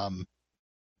 And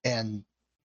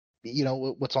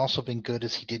what's also been good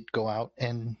is he did go out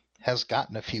and has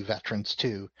gotten a few veterans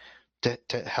too to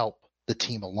help the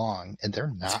team along, and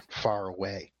they're not far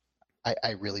away.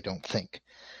 I really don't think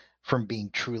from being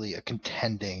truly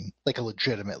a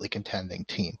legitimately contending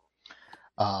team.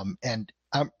 And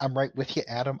I'm right with you,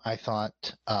 Adam. I thought,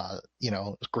 it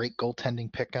was a great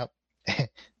goaltending pickup,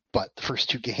 but the first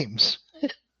two games,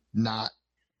 not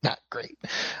great.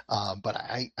 But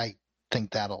I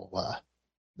think that'll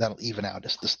even out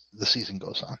as the season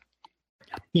goes on.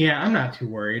 Yeah, I'm not too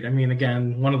worried. I mean,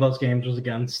 again, one of those games was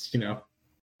against the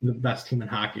best team in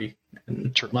hockey,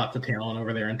 and lots of talent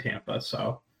over there in Tampa.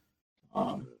 So,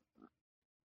 I'm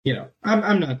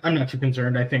not too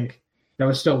concerned. I think that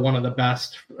was still one of the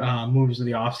best moves of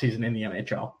the offseason in the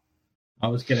NHL. I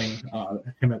was getting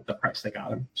him at the price they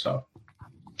got him. So,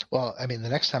 well, I mean, the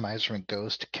next time Yzerman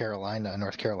goes to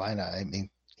North Carolina, I mean,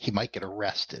 he might get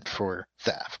arrested for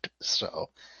theft. So,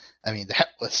 I mean, that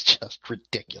was just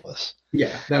ridiculous.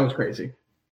 Yeah, that was crazy.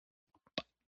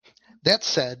 That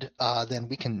said, then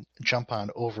we can jump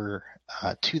on over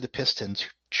to the Pistons, who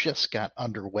just got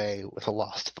underway with a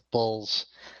loss to the Bulls.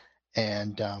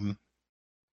 And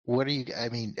what are you? I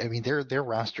mean, their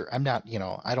roster. I'm not,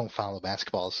 I don't follow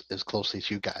basketball as closely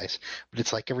as you guys, but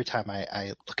it's like every time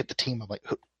I look at the team, I'm like,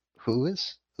 who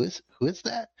is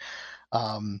that?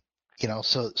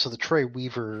 So the Troy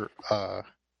Weaver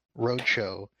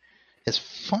roadshow has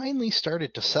finally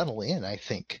started to settle in, I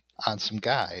think, on some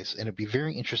guys, and it'd be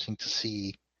very interesting to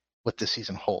see what this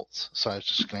season holds. So I was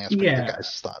just going to ask what your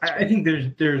guys' thoughts. I think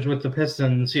there's with the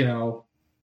Pistons,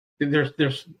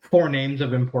 there's 4 names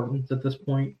of importance at this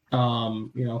point.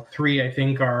 3 I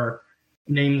think are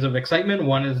names of excitement.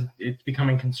 One is it's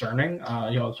becoming concerning.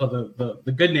 So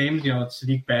the good names, it's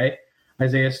Saddiq Bey,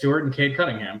 Isaiah Stewart, and Cade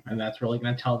Cunningham, and that's really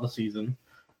going to tell the season,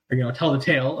 or tell the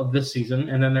tale of this season.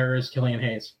 And then there is Killian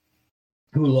Hayes,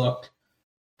 who looked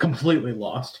completely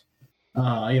lost,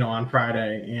 on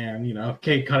Friday. And if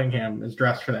Cade Cunningham is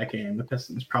dressed for that game, the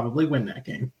Pistons probably win that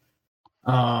game.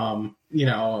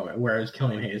 Whereas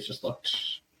Killian Hayes just looked,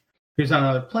 he's on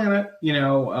another planet.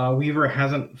 Weaver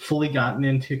hasn't fully gotten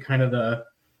into kind of the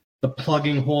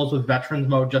plugging holes with veterans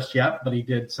mode just yet, but he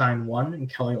did sign one in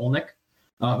Kelly Olynyk,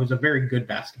 who's a very good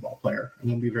basketball player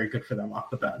and will be very good for them off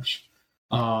the bench.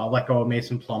 Let go of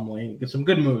Mason Plumlee, get some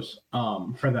good moves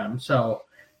for them. So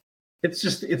it's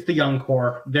the young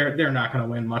core. They're not going to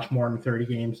win much more than 30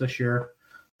 games this year.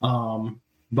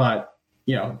 But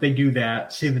if they do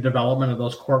that, see the development of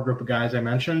those core group of guys I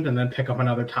mentioned, and then pick up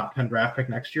another top 10 draft pick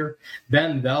next year,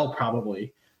 then they'll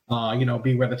probably,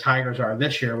 be where the Tigers are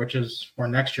this year, or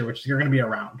next year, which you're going to be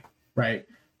around, right?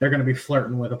 They're going to be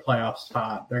flirting with a playoff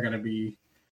spot. They're going to be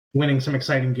winning some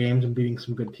exciting games and beating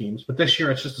some good teams. But this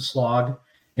year it's just a slog,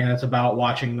 and it's about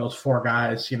watching those 4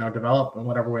 guys, develop in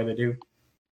whatever way they do.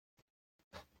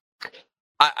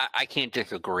 I can't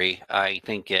disagree. I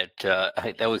think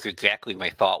that was exactly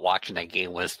my thought watching that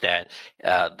game, was that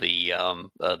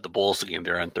the Bulls game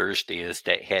there on Thursday is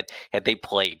that had they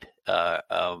played, had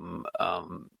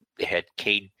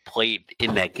Cade played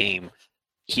in that game,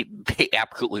 they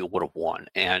absolutely would have won.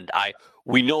 And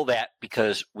we know that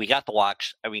because we got to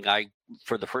watch. I mean,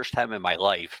 for the first time in my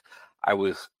life, I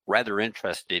was rather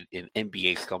interested in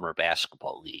NBA Summer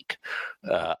Basketball League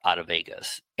out of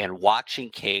Vegas, and watching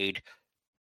Cade.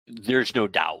 There's no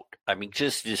doubt. I mean,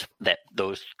 just that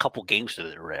those couple games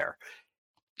that are there,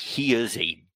 he is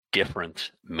a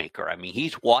difference maker. I mean,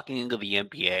 he's walking into the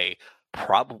NBA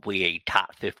probably a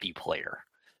top 50 player.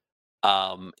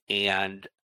 And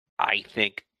I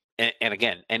think, and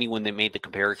again, anyone that made the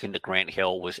comparison to Grant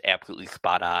Hill was absolutely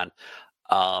spot on.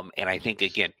 And I think,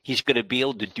 again, he's going to be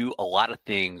able to do a lot of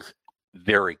things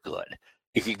very good.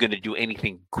 Is he going to do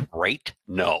anything great?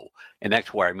 No. And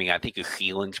that's where, I think his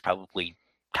ceiling's probably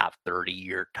top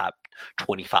 30 or top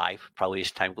 25, probably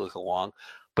as time goes along.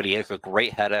 But he has a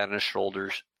great head on his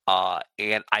shoulders.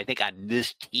 And I think on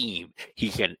this team,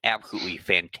 he's an absolutely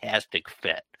fantastic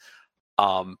fit.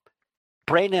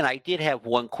 Brandon, I did have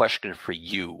one question for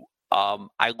you.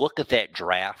 I look at that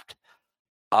draft.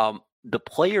 The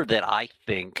player that I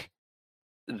think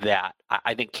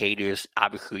Cade is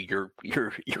obviously your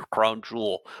crown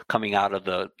jewel coming out of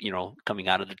the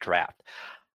draft.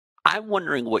 I'm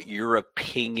wondering what your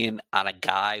opinion on a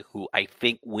guy who I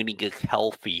think when he gets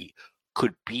healthy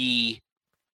could be.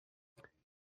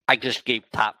 I just gave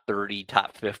top 30,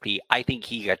 top 50. I think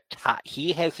he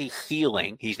has a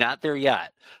ceiling. He's not there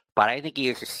yet, but I think he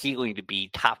has a ceiling to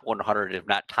be top 100, if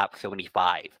not top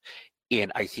 75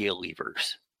 in Isaiah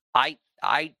Livers. I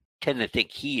tend to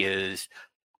think he has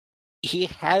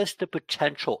the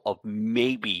potential of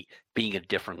maybe being a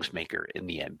difference maker in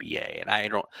the NBA.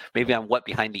 And maybe I'm wet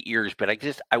behind the ears, but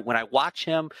when I watch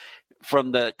him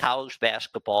from the college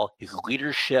basketball, his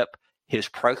leadership, his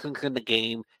presence in the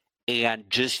game, and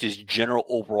just his general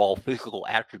overall physical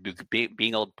attributes, being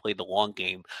able to play the long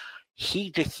game,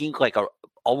 he just seems like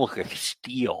almost a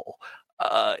steal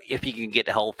if he can get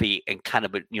healthy and kind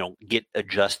of get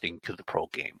adjusting to the pro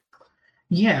game.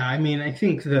 Yeah, I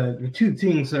think the 2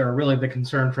 things that are really the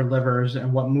concern for Livers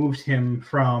and what moved him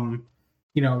from,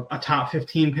 a top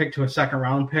 15 pick to a second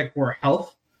round pick were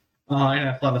health and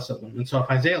athleticism. And so if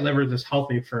Isaiah Livers is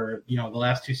healthy for, the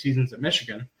last 2 seasons at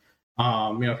Michigan,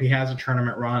 if he has a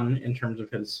tournament run in terms of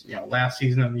his, last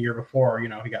season and the year before, he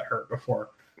got hurt before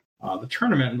the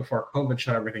tournament and before COVID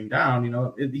shut everything down,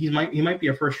 he might be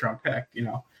a first round pick.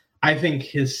 I think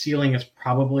his ceiling is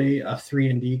probably a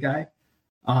 3-and-D guy.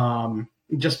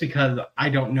 Just because I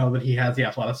don't know that he has the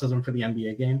athleticism for the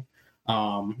NBA game,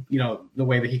 the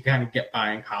way that he kind of get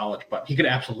by in college, but he could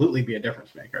absolutely be a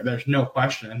difference maker. There's no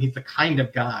question. And he's the kind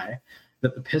of guy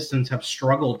that the Pistons have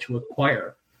struggled to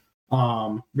acquire,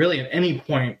 really at any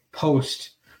point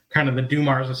post kind of the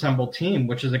Dumars assembled team,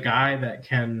 which is a guy that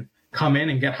can come in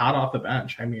and get hot off the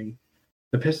bench.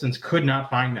 The Pistons could not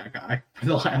find that guy for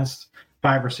the last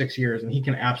 5 or 6 years, and he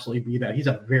can absolutely be that. He's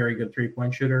a very good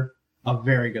 3-point shooter. A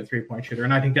very good 3-point shooter.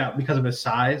 And I think that because of his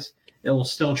size, it will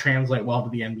still translate well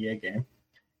to the NBA game.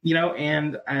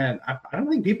 And I don't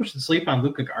think people should sleep on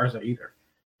Luka Garza either.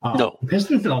 No. The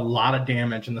Pistons did a lot of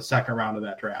damage in the second round of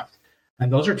that draft.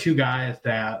 And those are 2 guys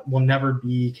that will never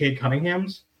be Cade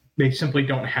Cunningham's. They simply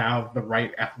don't have the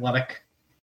right athletic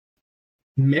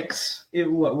mix it,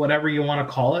 whatever you want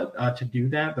to call it, to do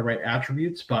that, the right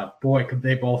attributes. But boy, could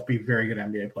they both be very good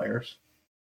NBA players.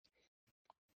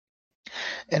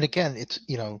 And again, it's,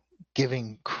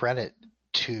 giving credit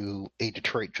to a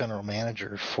Detroit general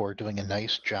manager for doing a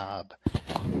nice job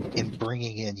in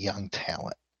bringing in young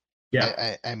talent.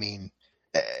 Yeah. I mean,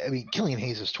 Killian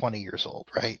Hayes is 20 years old,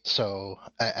 right? So,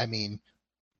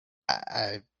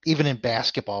 even in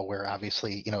basketball, where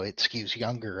obviously, it skews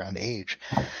younger on age,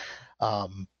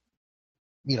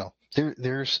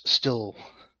 there's still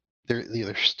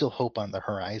hope on the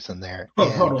horizon there.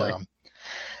 Totally.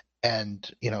 And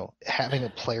having a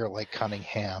player like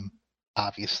Cunningham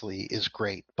obviously is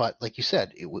great. But like you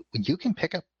said, when you can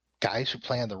pick up guys who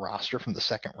play on the roster from the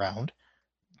second round,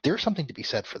 there's something to be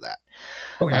said for that.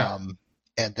 Oh, yeah.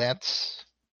 And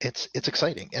it's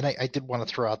exciting. And I did want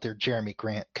to throw out there, Jeremy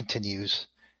Grant continues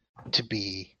to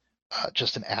be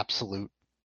just an absolute,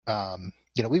 very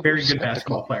good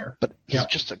basketball player, but he's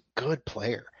just a good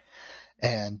player.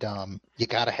 And you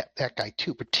got to have that guy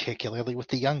too, particularly with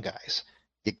the young guys.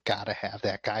 You got to have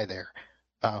that guy there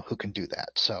who can do that.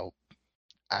 So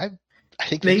I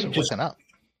think things are looking up.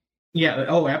 Yeah.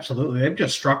 Oh, absolutely. They've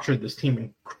just structured this team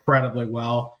incredibly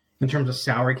well in terms of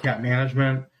salary cap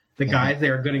management. The guys they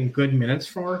are getting good minutes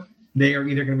for, they are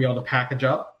either going to be able to package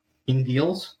up in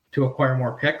deals to acquire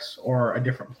more picks or a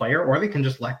different player, or they can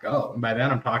just let go. And by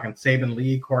that, I'm talking Saben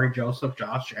Lee, Corey Joseph,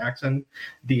 Josh Jackson,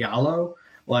 Diallo.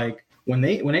 Like, when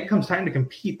it comes time to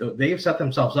compete, they've set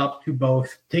themselves up to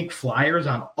both take flyers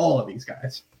on all of these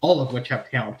guys, all of which have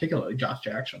talent, particularly Josh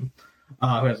Jackson,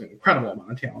 who has an incredible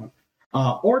amount of talent,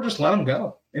 or just let them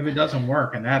go if it doesn't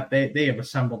work. And that they have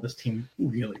assembled this team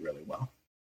really, really well.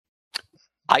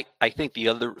 I think the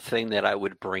other thing that I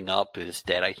would bring up is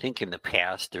that I think in the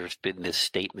past there's been this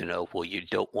statement of, well, you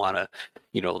don't want to,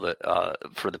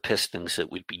 for the Pistons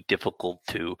it would be difficult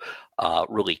to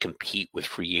really compete with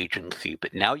free agency.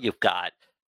 But now you've got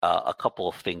a couple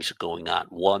of things going on.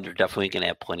 One, they're definitely going to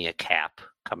have plenty of cap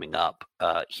coming up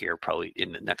here probably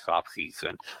in the next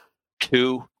offseason.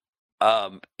 Two,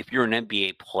 if you're an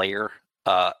NBA player,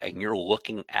 and you're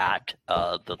looking at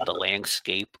the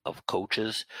landscape of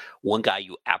coaches, one guy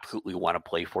you absolutely want to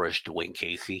play for is Dwayne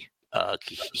Casey.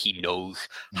 He knows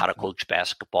how to coach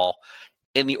basketball.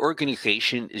 And the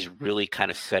organization is really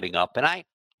kind of setting up. And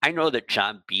I know that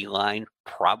John Beilein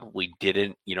probably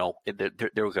didn't,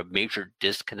 there was a major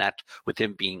disconnect with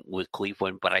him being with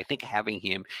Cleveland, but I think having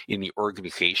him in the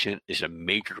organization is a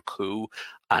major coup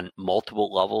on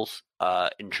multiple levels,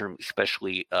 in terms,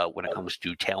 especially when it comes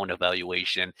to talent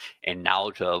evaluation and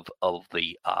knowledge of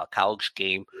the college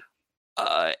game.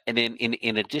 And then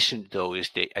in addition, though, is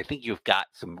that I think you've got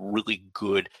some really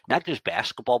good, not just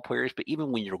basketball players, but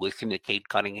even when you're listening to Cade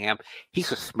Cunningham,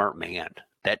 he's a smart man.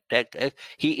 His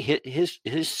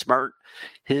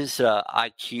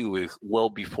IQ is well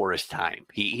before his time.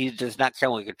 He does not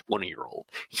sound like a 20-year-old.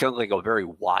 He sounds like a very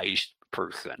wise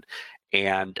person.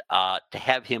 And to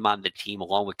have him on the team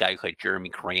along with guys like Jeremy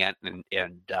Grant and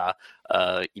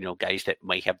guys that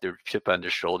might have their chip on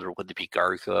their shoulder, whether it be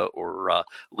Garza or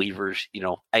Levers,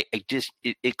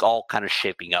 it's all kind of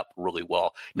shaping up really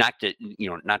well. Not to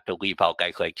leave out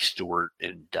guys like Stewart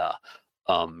and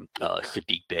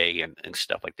Saddiq Bey and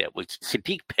stuff like that. With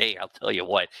Saddiq Bey, I'll tell you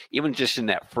what, even just in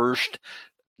that first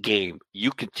game,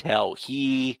 you could tell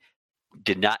he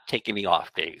did not take any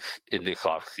off days in this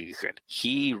off season.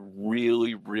 He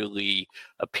really, really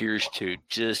appears to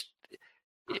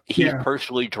he's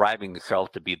personally driving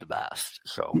himself to be the best.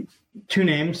 So, two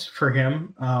names for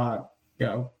him,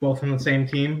 both on the same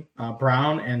team,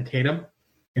 Brown and Tatum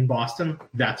in Boston.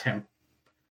 That's him.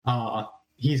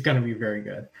 He's going to be very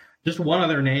good. Just one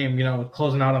other name,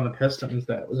 closing out on the Pistons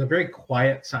that was a very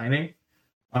quiet signing,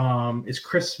 is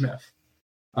Chris Smith.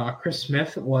 Chris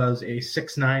Smith was a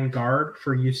 6'9" guard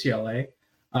for UCLA,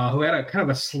 who had a kind of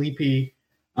a sleepy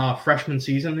freshman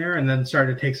season there, and then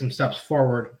started to take some steps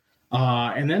forward.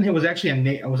 And then he was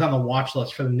actually was on the watch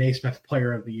list for the Naismith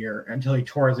Player of the Year until he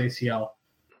tore his ACL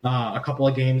a couple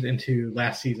of games into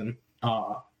last season.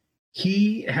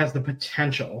 He has the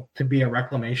potential to be a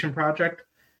reclamation project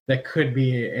that could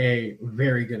be a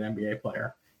very good NBA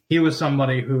player. He was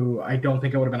somebody who I don't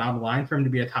think it would have been out of line for him to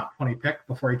be a top 20 pick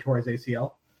before he tore his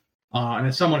ACL. And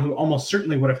it's someone who almost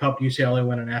certainly would have helped UCLA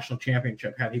win a national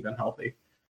championship had he been healthy.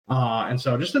 And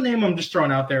so just a name I'm just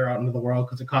throwing out there out into the world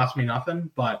because it costs me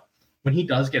nothing. But when he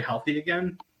does get healthy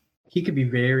again, he could be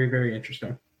very, very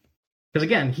interesting. Because,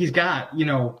 again, he's got,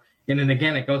 and then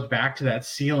again, it goes back to that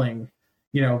ceiling,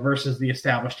 versus the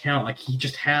established talent. Like, he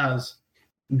just has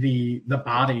the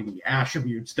body, the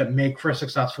attributes that make for a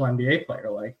successful NBA player.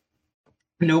 Like,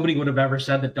 nobody would have ever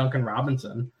said that Duncan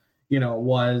Robinson,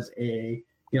 was a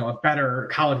better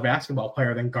college basketball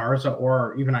player than Garza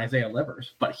or even Isaiah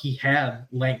Livers, but he had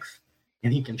length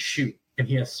and he can shoot and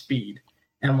he has speed.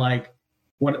 And like,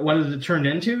 what has it turned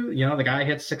into? The guy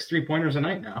hits 6 3-pointers a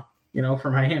night now,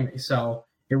 for Miami. So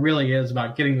it really is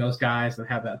about getting those guys that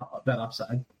have that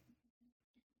upside.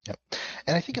 Yep.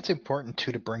 And I think it's important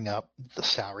too to bring up the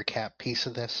salary cap piece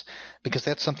of this, because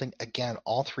that's something, again,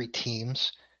 all three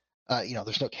teams,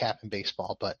 there's no cap in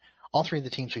baseball, but all three of the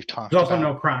teams we've talked There's about.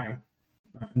 also no crime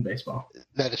in baseball.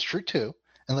 That is true too,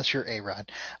 unless you're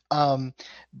A-Rod.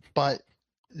 But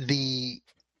the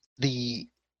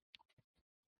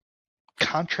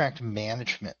contract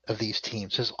management of these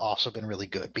teams has also been really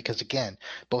good, because again,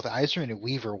 both Eisner and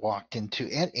Weaver walked into,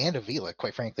 and Avila,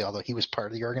 quite frankly, although he was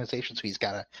part of the organization, so he's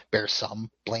got to bear some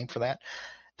blame for that.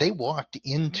 They walked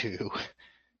into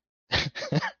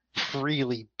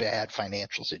really bad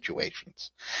financial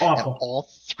situations. Awful. And all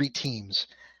three teams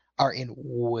are in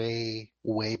way,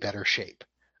 way better shape.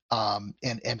 And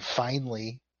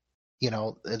finally,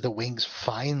 the Wings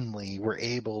finally were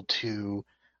able to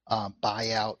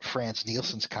buy out Frans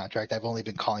Nielsen's contract. I've only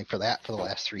been calling for that for the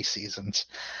last 3 seasons.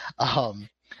 And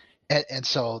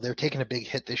so they're taking a big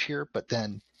hit this year, but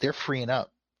then they're freeing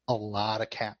up a lot of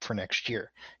cap for next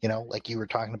year. Like you were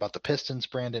talking about the Pistons,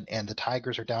 Brandon, and the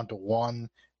Tigers are down to one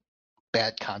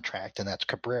bad contract, and that's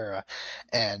Cabrera.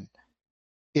 And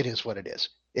it is what it is.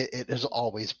 It has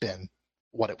always been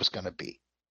what it was going to be.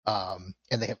 And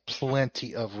they have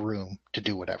plenty of room to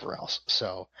do whatever else.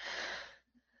 So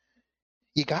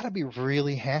you got to be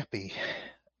really happy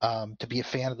to be a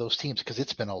fan of those teams, because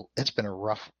it's been a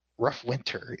rough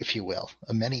winter, if you will,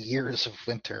 many years of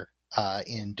winter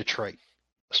in Detroit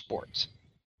sports.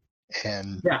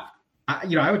 And yeah,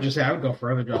 I would just say I would go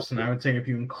further, Justin. I would say if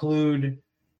you include,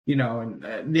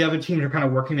 and the other teams are kind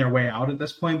of working their way out at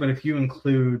this point, but if you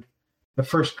include the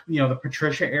first, the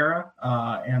Patricia era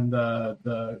and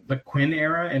the Quinn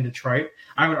era in Detroit,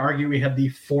 I would argue we had the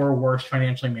 4 worst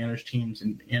financially managed teams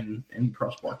in pro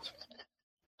sports.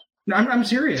 No, I'm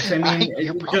serious. I mean,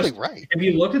 you're probably right. If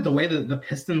you look at the way that the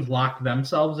Pistons locked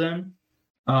themselves in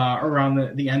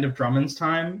around the end of Drummond's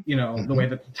time, Mm-hmm. the way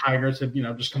that the Tigers have,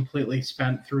 just completely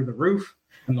spent through the roof,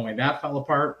 and the way that fell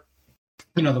apart.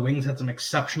 The Wings had some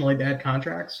exceptionally bad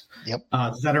contracts. Yep.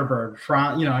 Zetterberg,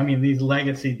 these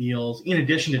legacy deals, in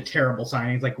addition to terrible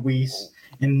signings like Weiss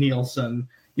and Nielsen,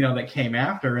 that came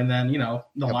after. And then,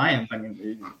 the Lions,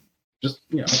 just,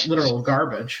 literal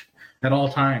garbage at all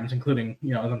times, including,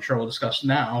 as I'm sure we'll discuss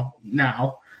now.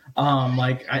 I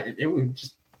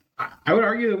would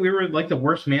argue that we were like the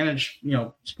worst managed,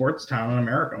 sports town in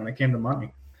America when it came to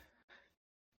money.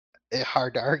 It's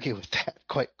hard to argue with that,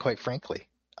 quite frankly.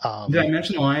 Did I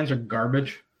mention the Lions are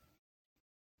garbage?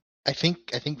 I think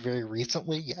very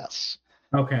recently, yes.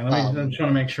 Okay, I just want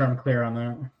to make sure I'm clear on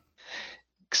that.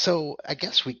 So I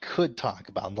guess we could talk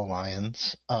about the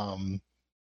Lions and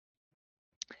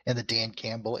the Dan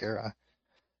Campbell era.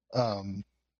 I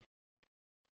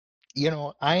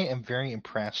am very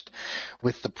impressed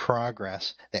with the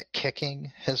progress that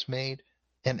kicking has made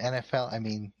in NFL. I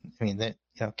mean that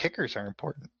kickers are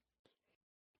important.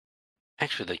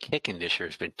 Actually, the kicking this year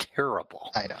has been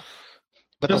terrible. I know,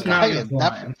 but just not against the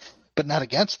Lions. But not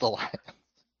against the Lions.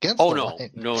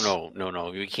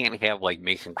 No. You can't have like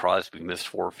Mason Crosby miss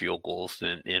 4 field goals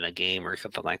in a game or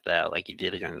something like that, like he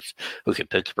did against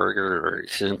Pittsburgh or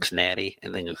Cincinnati. I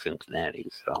think it was Cincinnati.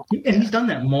 So, and he's done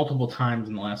that multiple times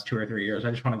in the last 2 or 3 years. I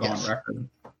just want to go on record,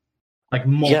 like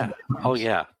multiple times. Oh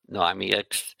yeah. No, I mean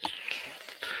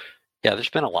there's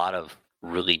been a lot of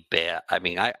really bad. I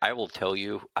mean, I will tell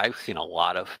you, I've seen a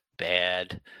lot of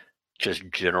bad, just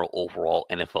general overall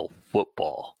NFL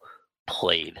football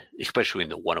played, especially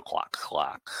in the 1 o'clock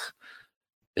clocks.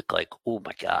 It's like, oh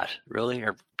my God, really?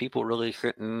 Are people really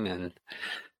sitting and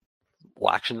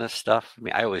watching this stuff? I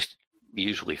mean, I always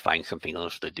usually find something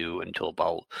else to do until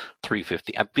about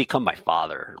 3:50. I've become my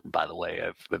father, by the way.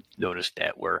 I've noticed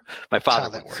that, where my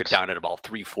father would sit down at about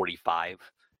 3:45.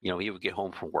 He would get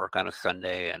home from work on a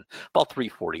Sunday and about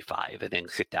 3:45, and then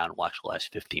sit down and watch the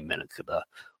last 15 minutes of the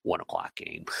 1 o'clock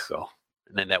game. So,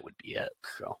 and then that would be it.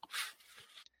 So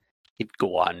he'd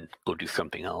go on, go do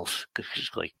something else, because it's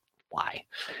just like, why?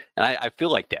 And I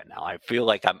feel like that now. I feel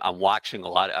like I'm watching a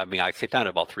lot. I sit down at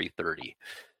about 3:30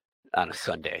 on a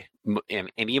Sunday,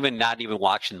 and even not even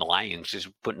watching the Lions, just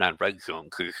putting on Red Zone,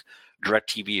 because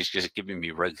DirecTV is just giving me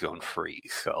Red Zone free.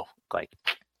 So, like,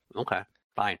 okay.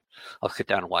 Fine, I'll sit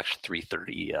down and watch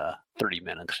 3:30, 30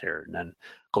 minutes here, and then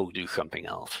go do something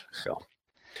else. So,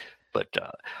 but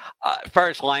as far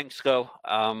as Lions go,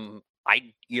 I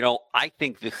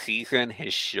think this season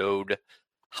has showed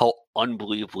how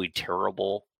unbelievably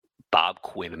terrible Bob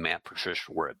Quinn and Matt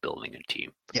Patricia were building a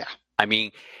team. Yeah. I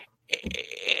mean,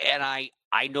 and I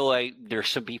know there's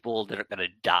some people that are going to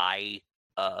die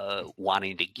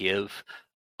wanting to give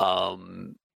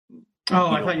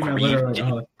I thought you meant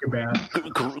literally.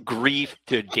 Grief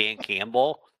to Dan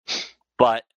Campbell,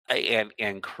 but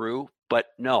and crew. But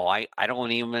no, I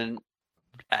don't even.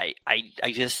 I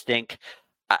just think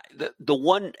the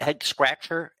one head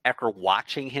scratcher after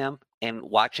watching him and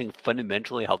watching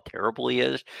fundamentally how terrible he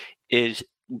is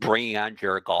bringing on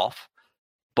Jared Goff.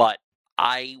 But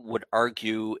I would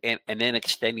argue, and then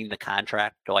extending the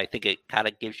contract, though I think it kind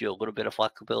of gives you a little bit of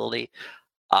flexibility.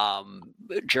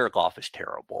 Jared Goff is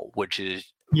terrible, which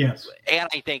is yes, and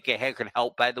I think it can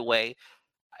help. By the way,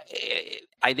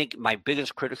 I think my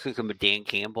biggest criticism of Dan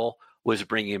Campbell was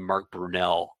bringing in Mark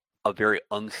Brunell, a very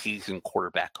unseasoned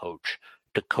quarterback coach,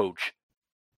 to coach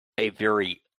a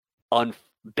very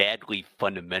badly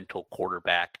fundamental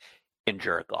quarterback in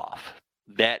Jared Goff.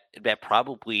 That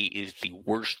probably is the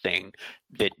worst thing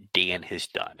that Dan has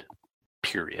done.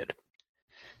 Period.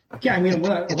 Yeah, I mean,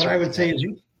 what I would say is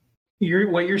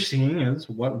what you're seeing is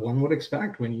what one would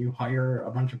expect when you hire a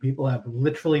bunch of people who have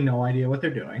literally no idea what they're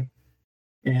doing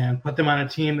and put them on a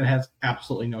team that has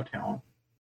absolutely no talent.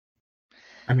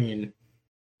 I mean,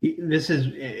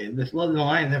 the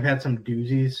Lions have had some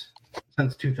doozies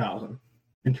since 2000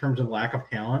 in terms of lack of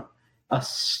talent. A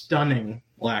stunning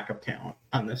lack of talent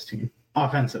on this team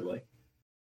offensively.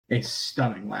 A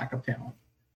stunning lack of talent.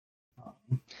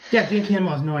 Dan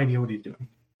Campbell has no idea what he's doing,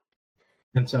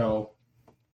 and so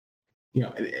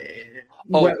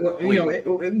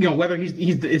whether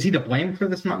is he to blame for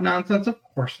this nonsense? Of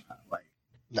course not.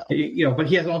 No. But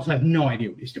he also has no idea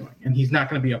what he's doing, and he's not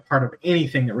going to be a part of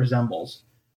anything that resembles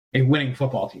a winning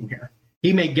football team here.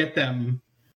 He may get them,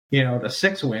 to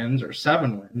 6 wins or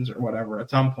 7 wins or whatever at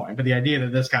some point, but the idea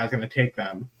that this guy's going to take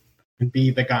them and be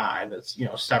the guy that's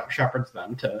shepherds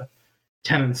them to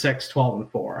 10-6,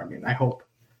 12-4. I mean, I hope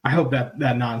that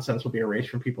nonsense will be erased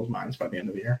from people's minds by the end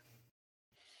of the year.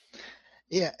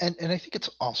 Yeah, and I think it's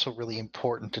also really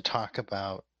important to talk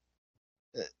about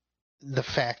the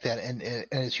fact that, and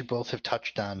as you both have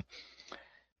touched on,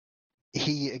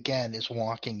 he again is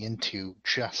walking into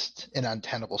just an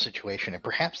untenable situation, and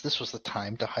perhaps this was the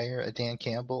time to hire a Dan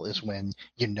Campbell, is when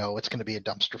it's going to be a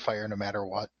dumpster fire no matter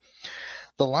what.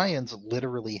 The Lions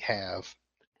literally have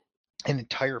an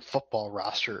entire football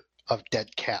roster of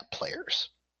dead cap players.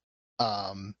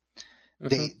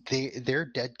 Their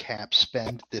dead cap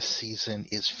spend this season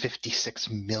is $56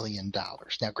 million.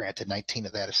 Now, granted, 19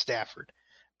 of that is Stafford.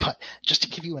 But just to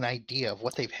give you an idea of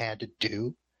what they've had to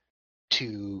do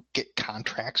to get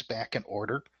contracts back in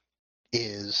order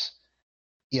is,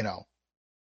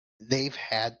 they've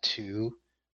had to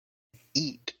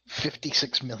eat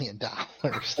 $56 million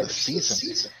this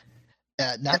season.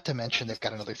 Not to mention they've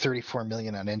got another $34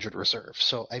 million on injured reserve.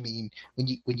 So, I mean, when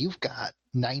you've got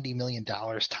 $90 million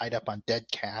tied up on dead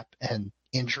cap and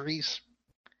injuries,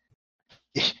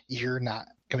 you're not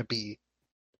going to be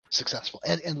successful.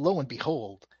 And lo and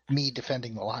behold, me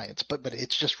defending the Lions, but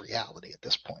it's just reality at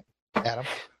this point. Adam?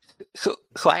 So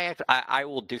I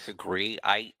will disagree.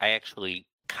 I actually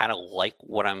kind of like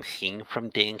what I'm seeing from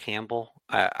Dan Campbell.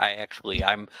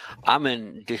 I'm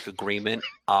in disagreement.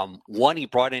 One, he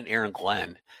brought in Aaron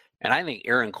Glenn, and I think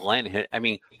Aaron Glenn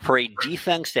for a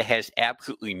defense that has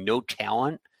absolutely no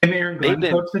talent. And Aaron Glenn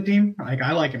coached the team.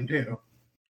 I like him too.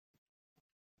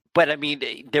 But I mean,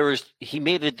 he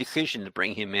made a decision to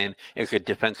bring him in as a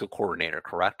defensive coordinator,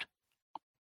 correct?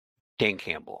 Dan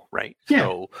Campbell, right? Yeah.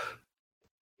 So,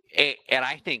 and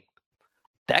I think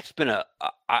that's been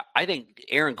I think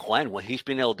Aaron Glenn, what he's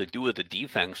been able to do with the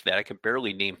defense that I can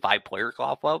barely name 5 players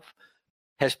off of,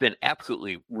 has been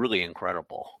absolutely really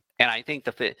incredible. And I think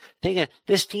the thing is,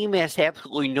 this team has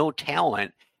absolutely no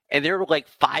talent, and they're like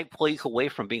 5 plays away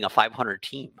from being a 500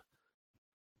 team.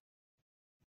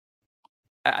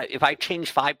 If I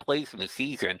change 5 plays in the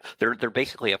season, they're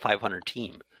basically a 500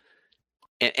 team,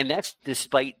 and that's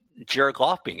despite Jared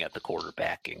Goff being at the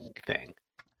quarterbacking thing.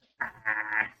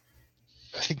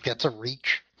 I think that's a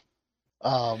reach.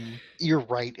 You're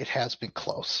right; it has been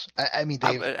close. I mean,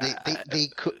 they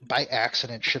could by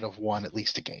accident should have won at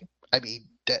least a game. I mean,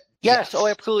 yes. Oh,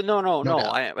 absolutely. No.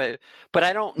 But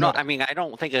I don't know. No. I mean, I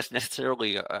don't think it's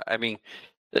necessarily.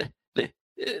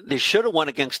 They should have won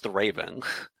against the Ravens.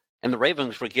 And the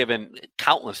Ravens were given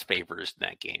countless favors in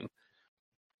that game.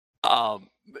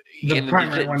 The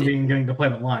primary one being getting to play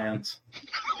the Lions.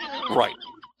 Right.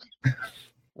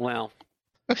 Well.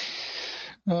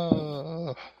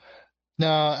 No,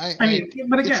 I mean,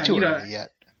 but again, it's too early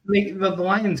yet. The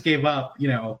Lions gave up,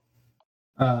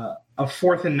 a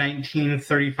 4th and 19,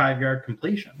 35-yard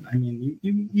completion. I mean,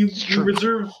 you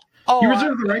reserve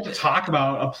the right to talk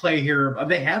about a play here.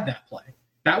 They had that play.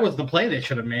 That was the play they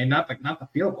should have made, not the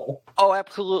field goal. Oh,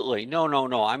 absolutely.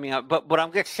 No. I mean, but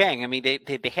I'm just saying. I mean,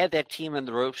 they had that team in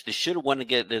the ropes. They should have won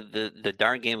the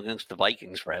darn game against the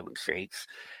Vikings, for heaven's sakes.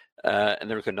 And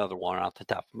there was another one off the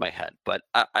top of my head. But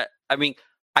I mean,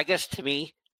 I guess to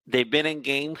me, they've been in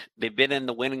games. They've been in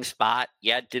the winning spot.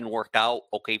 Yeah, it didn't work out.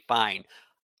 Okay, fine.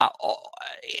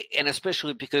 And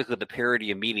especially because of the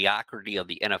parity and mediocrity of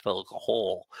the NFL as a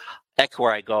whole, that's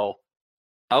where I go,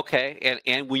 okay.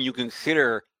 And when you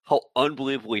consider how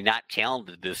unbelievably not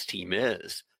talented this team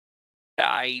is,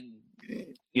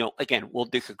 again, we'll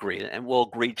disagree and we'll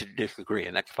agree to disagree,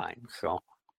 and that's fine. So.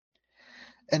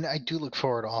 And I do look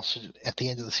forward also at the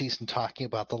end of the season talking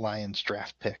about the Lions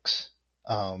draft picks,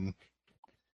 and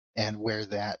where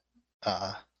that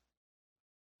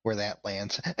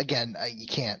lands. Again, you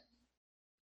can't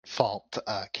fault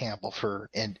Campbell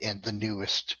and the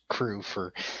newest crew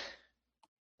for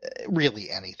really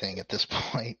anything at this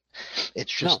point.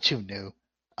 It's just too new.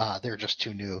 They're just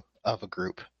too new of a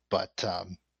group. But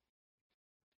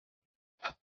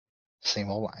same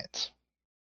old Lions.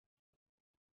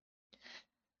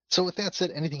 So with that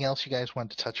said, anything else you guys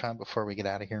wanted to touch on before we get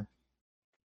out of here?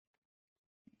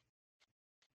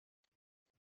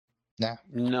 Nah?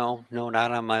 No,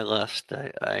 not on my list.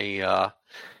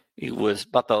 It was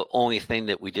about the only thing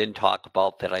that we didn't talk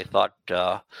about that I thought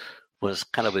was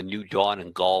kind of a new dawn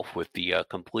in golf with the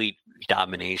complete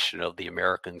domination of the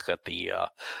Americans at the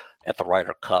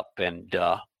Ryder Cup. And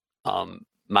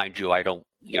mind you, I don't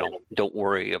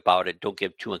worry about it. Don't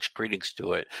give too much credence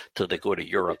to it till they go to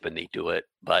Europe and they do it.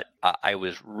 But I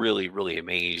was really, really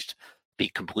amazed the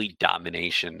complete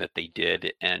domination that they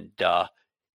did. And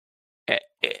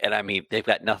I mean, they've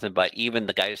got nothing but even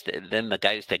the guys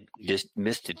that just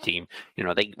missed the team.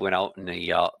 They went out in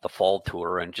the fall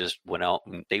tour and just went out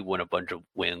and they won a bunch of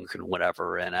wins and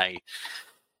whatever. And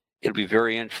it'll be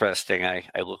very interesting. I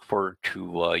look forward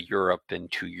to Europe in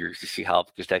 2 years to see how,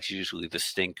 because that's usually the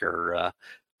stinker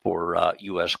for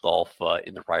U.S. golf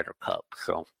in the Ryder Cup.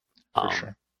 So, for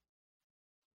sure.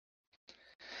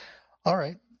 All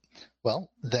right.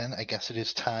 Well, then I guess it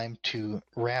is time to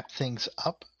wrap things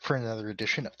up for another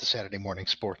edition of the Saturday Morning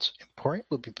Sports Emporium.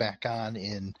 We'll be back on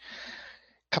in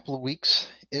a couple of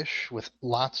weeks-ish with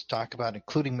lots to talk about,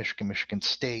 including Michigan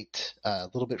State, a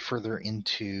little bit further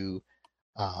into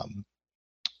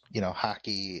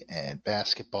hockey and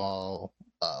basketball.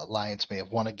 Lions may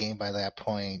have won a game by that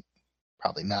point,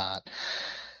 probably not.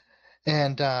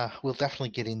 And we'll definitely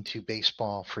get into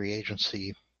baseball, free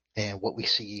agency, and what we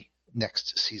see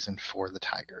next season for the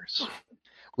Tigers.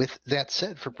 With that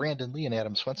said, for Brandon Lee and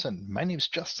Adam Swenson, my name is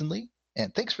Justin Lee,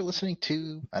 and thanks for listening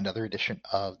to another edition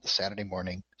of the Saturday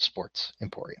Morning Sports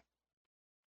Emporium.